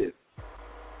will say this.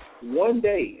 One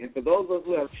day, and for those of us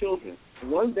who have children,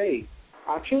 one day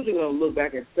our children are going to look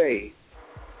back and say,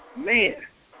 man,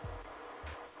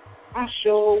 I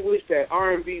sure wish that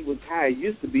R&B was how it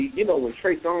used to be, when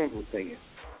Trey Songz was singing.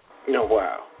 Oh,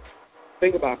 wow.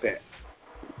 Think about that.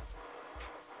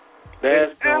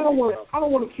 I don't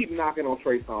want to keep knocking on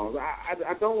Trey Songz.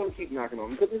 I don't want to keep knocking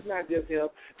on him because it's not just him.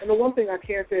 And the one thing I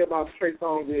can say about Trey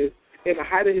Songz is, in the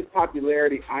height of his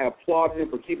popularity, I applaud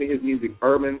him for keeping his music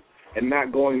urban and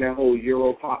not going that whole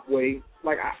Euro pop way.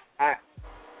 Like I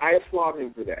applaud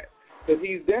him for that because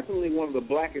he's definitely one of the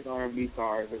blackest R&B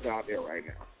stars that's out there right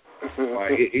now.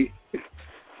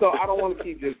 So I don't want to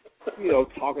keep just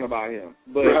talking about him,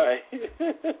 but. Right.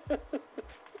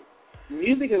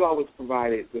 Music has always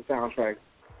provided the soundtrack.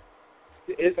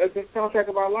 It's the soundtrack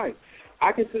of our life.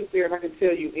 I can sit there and I can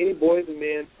tell you any Boys and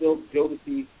Men, Silk,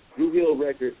 Jodeci, Drew Hill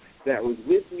record that was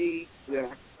with me,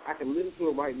 that I can listen to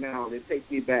it right now, and it takes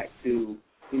me back to,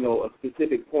 a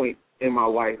specific point in my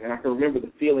life, and I can remember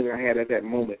the feeling I had at that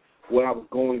moment, what I was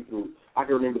going through. I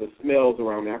can remember the smells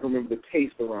around me. I can remember the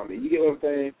taste around me. You get what I'm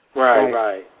saying?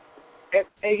 Right. And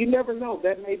you never know.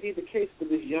 That may be the case for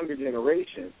this younger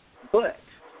generation, but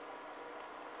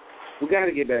we got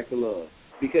to get back to love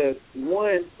because,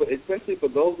 one, especially for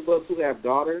those of us who have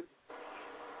daughters,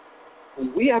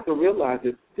 we have to realize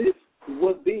that this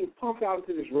was being pumped out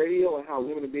into this radio and how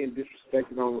women are being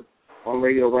disrespected on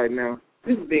radio right now.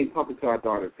 This is being pumped into our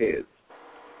daughters' heads.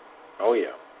 Oh,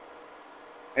 yeah.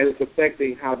 And it's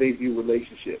affecting how they view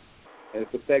relationships, and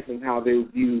it's affecting how they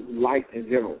view life in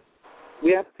general.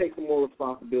 We have to take some more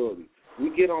responsibility. We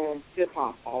get on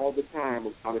hip-hop all the time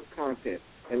about its content.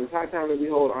 And it's high time that we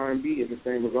hold R&B in the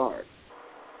same regard.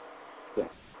 So,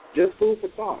 just food for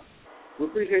thought. We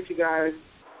appreciate you guys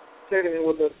checking in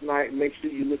with us tonight. Make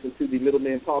sure you listen to the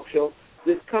Middleman Talk Show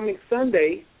this coming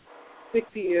Sunday, 6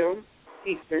 p.m.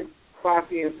 Eastern, 5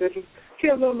 p.m. Central.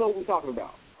 Kids don't know what we're talking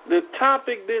about. The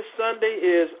topic this Sunday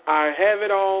is I have it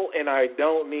all and I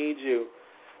don't need you.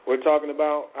 We're talking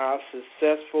about our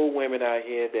successful women out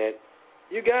here that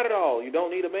you got it all. You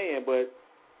don't need a man, but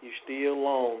you still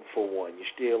long for one. You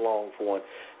still long for one.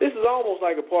 This is almost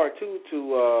like a part 2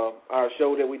 to our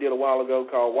show that we did a while ago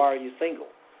called Why Are You Single?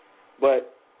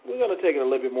 But we're going to take it a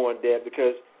little bit more in depth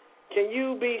because can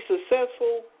you be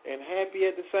successful and happy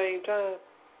at the same time?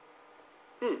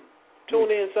 Tune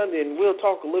in Sunday and we'll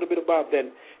talk a little bit about that.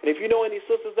 And if you know any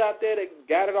sisters out there that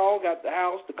got it all, got the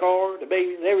house, the car, the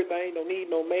babies, and everything, don't need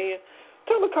no man,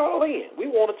 tell her to call in. We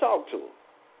want to talk to her.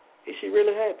 Is she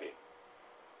really happy?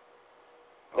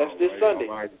 That's this Sunday,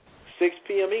 6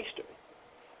 p.m. Eastern.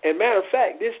 And matter of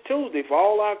fact, this Tuesday, for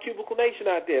all our Cubicle Nation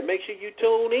out there, make sure you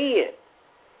tune in.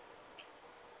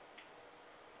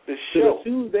 The show. The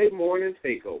Tuesday morning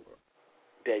takeover.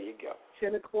 There you go.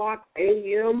 10 o'clock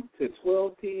a.m. to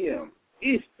 12 p.m.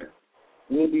 Eastern.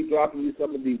 We'll be dropping you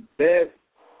some of the best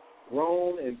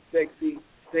grown and sexy,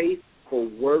 safe for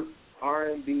work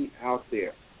R&B out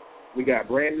there. We got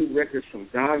brand new records from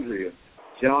Dondria,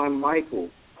 John Michael.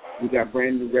 We got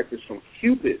brand new records from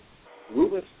Cupid,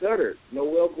 Ruben Studdard,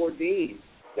 Noel Gourdin.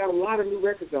 Got a lot of new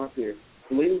records out there.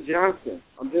 Lynn Johnson.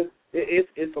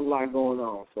 It's a lot going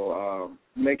on. So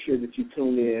make sure that you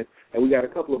tune in. And we got a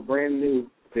couple of brand new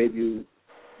debuts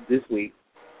this week.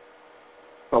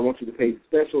 So I want you to pay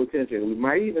special attention. We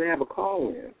might even have a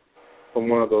call-in from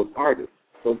one of those artists.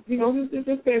 So,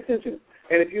 just pay attention.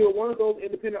 And if you're one of those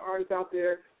independent artists out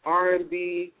there,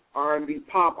 R&B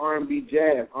pop, R&B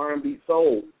jazz, R&B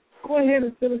soul, go ahead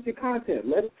and send us your content.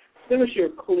 Send us your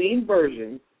clean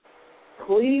versions.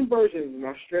 Clean versions, and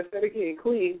I stress that again,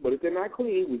 clean, but if they're not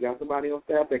clean, we got somebody on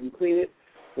staff that can clean it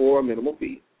for a minimal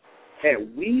fee. At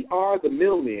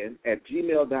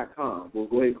wearethemiddlemen@gmail.com. We'll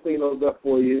go ahead and clean those up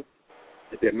for you.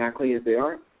 If they're not clean, if they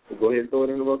aren't, we'll go ahead and throw it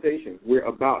in the rotation. We're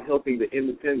about helping the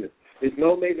independents. There's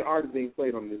no major artists being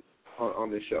played on this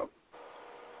show.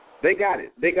 They got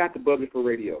it. They got the budget for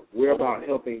radio. We're about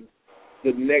helping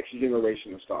the next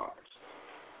generation of stars.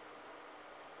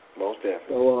 Most definitely.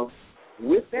 So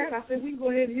with that, I think we can go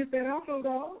ahead and hit that outro,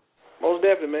 dog. Most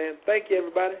definitely, man. Thank you,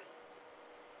 everybody.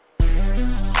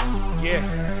 Yeah.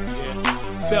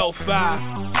 Fell 5.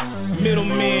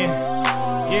 Middleman.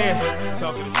 Yeah.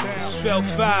 Talking to town. Fell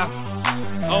 5.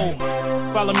 Oh.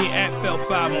 Follow me at Fell 5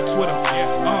 on Twitter.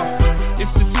 Yeah. It's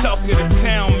the talk of the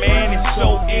town, man. It's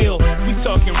so ill. We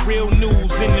talking real news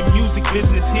in the music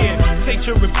business here. Take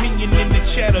your opinion in the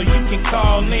chat or you can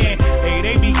call in. Hey,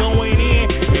 they be going in.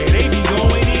 Yeah, they be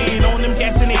going in on them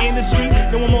cats in the industry.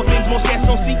 Doing more things most cats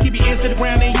don't see. Keep your ears to the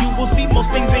ground and you will see. Most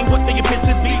things ain't what they appear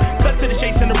to be. Cut to the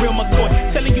chase and the real McCoy.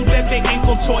 Telling you that they ain't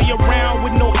gon' toy around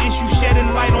with no issue. Shedding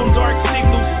light on dark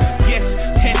signals. Yes,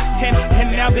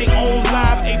 and now they own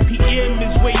live. 8 p.m.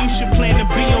 is where you should plan to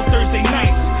be on Thursday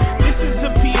nights. This is a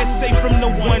PSA from the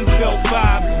one Fell 5.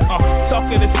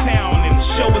 Talk of the town and the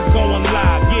show is going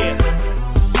live.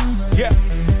 Yeah.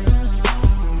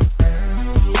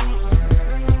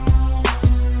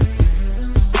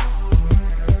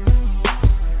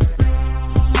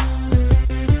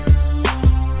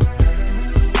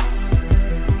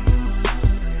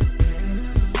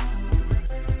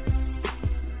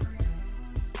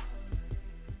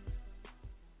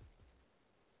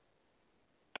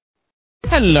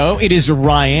 Hello, it is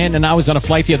Ryan, and I was on a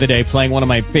flight the other day playing one of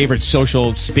my favorite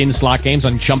social spin slot games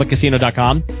on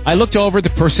ChumbaCasino.com. I looked over the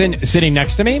person sitting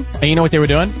next to me, and you know what they were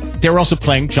doing? They were also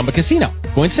playing Chumba Casino.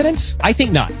 Coincidence? I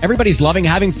think not. Everybody's loving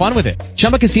having fun with it.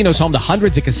 Chumba Casino is home to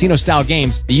hundreds of casino-style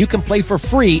games that you can play for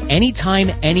free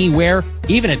anytime, anywhere,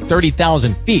 even at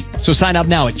 30,000 feet. So sign up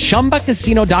now at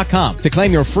ChumbaCasino.com to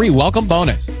claim your free welcome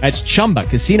bonus. That's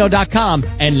ChumbaCasino.com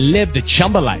and live the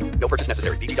Chumba life. No purchase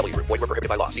necessary. VGW. Void where prohibited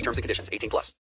by law. See terms and conditions. 18+.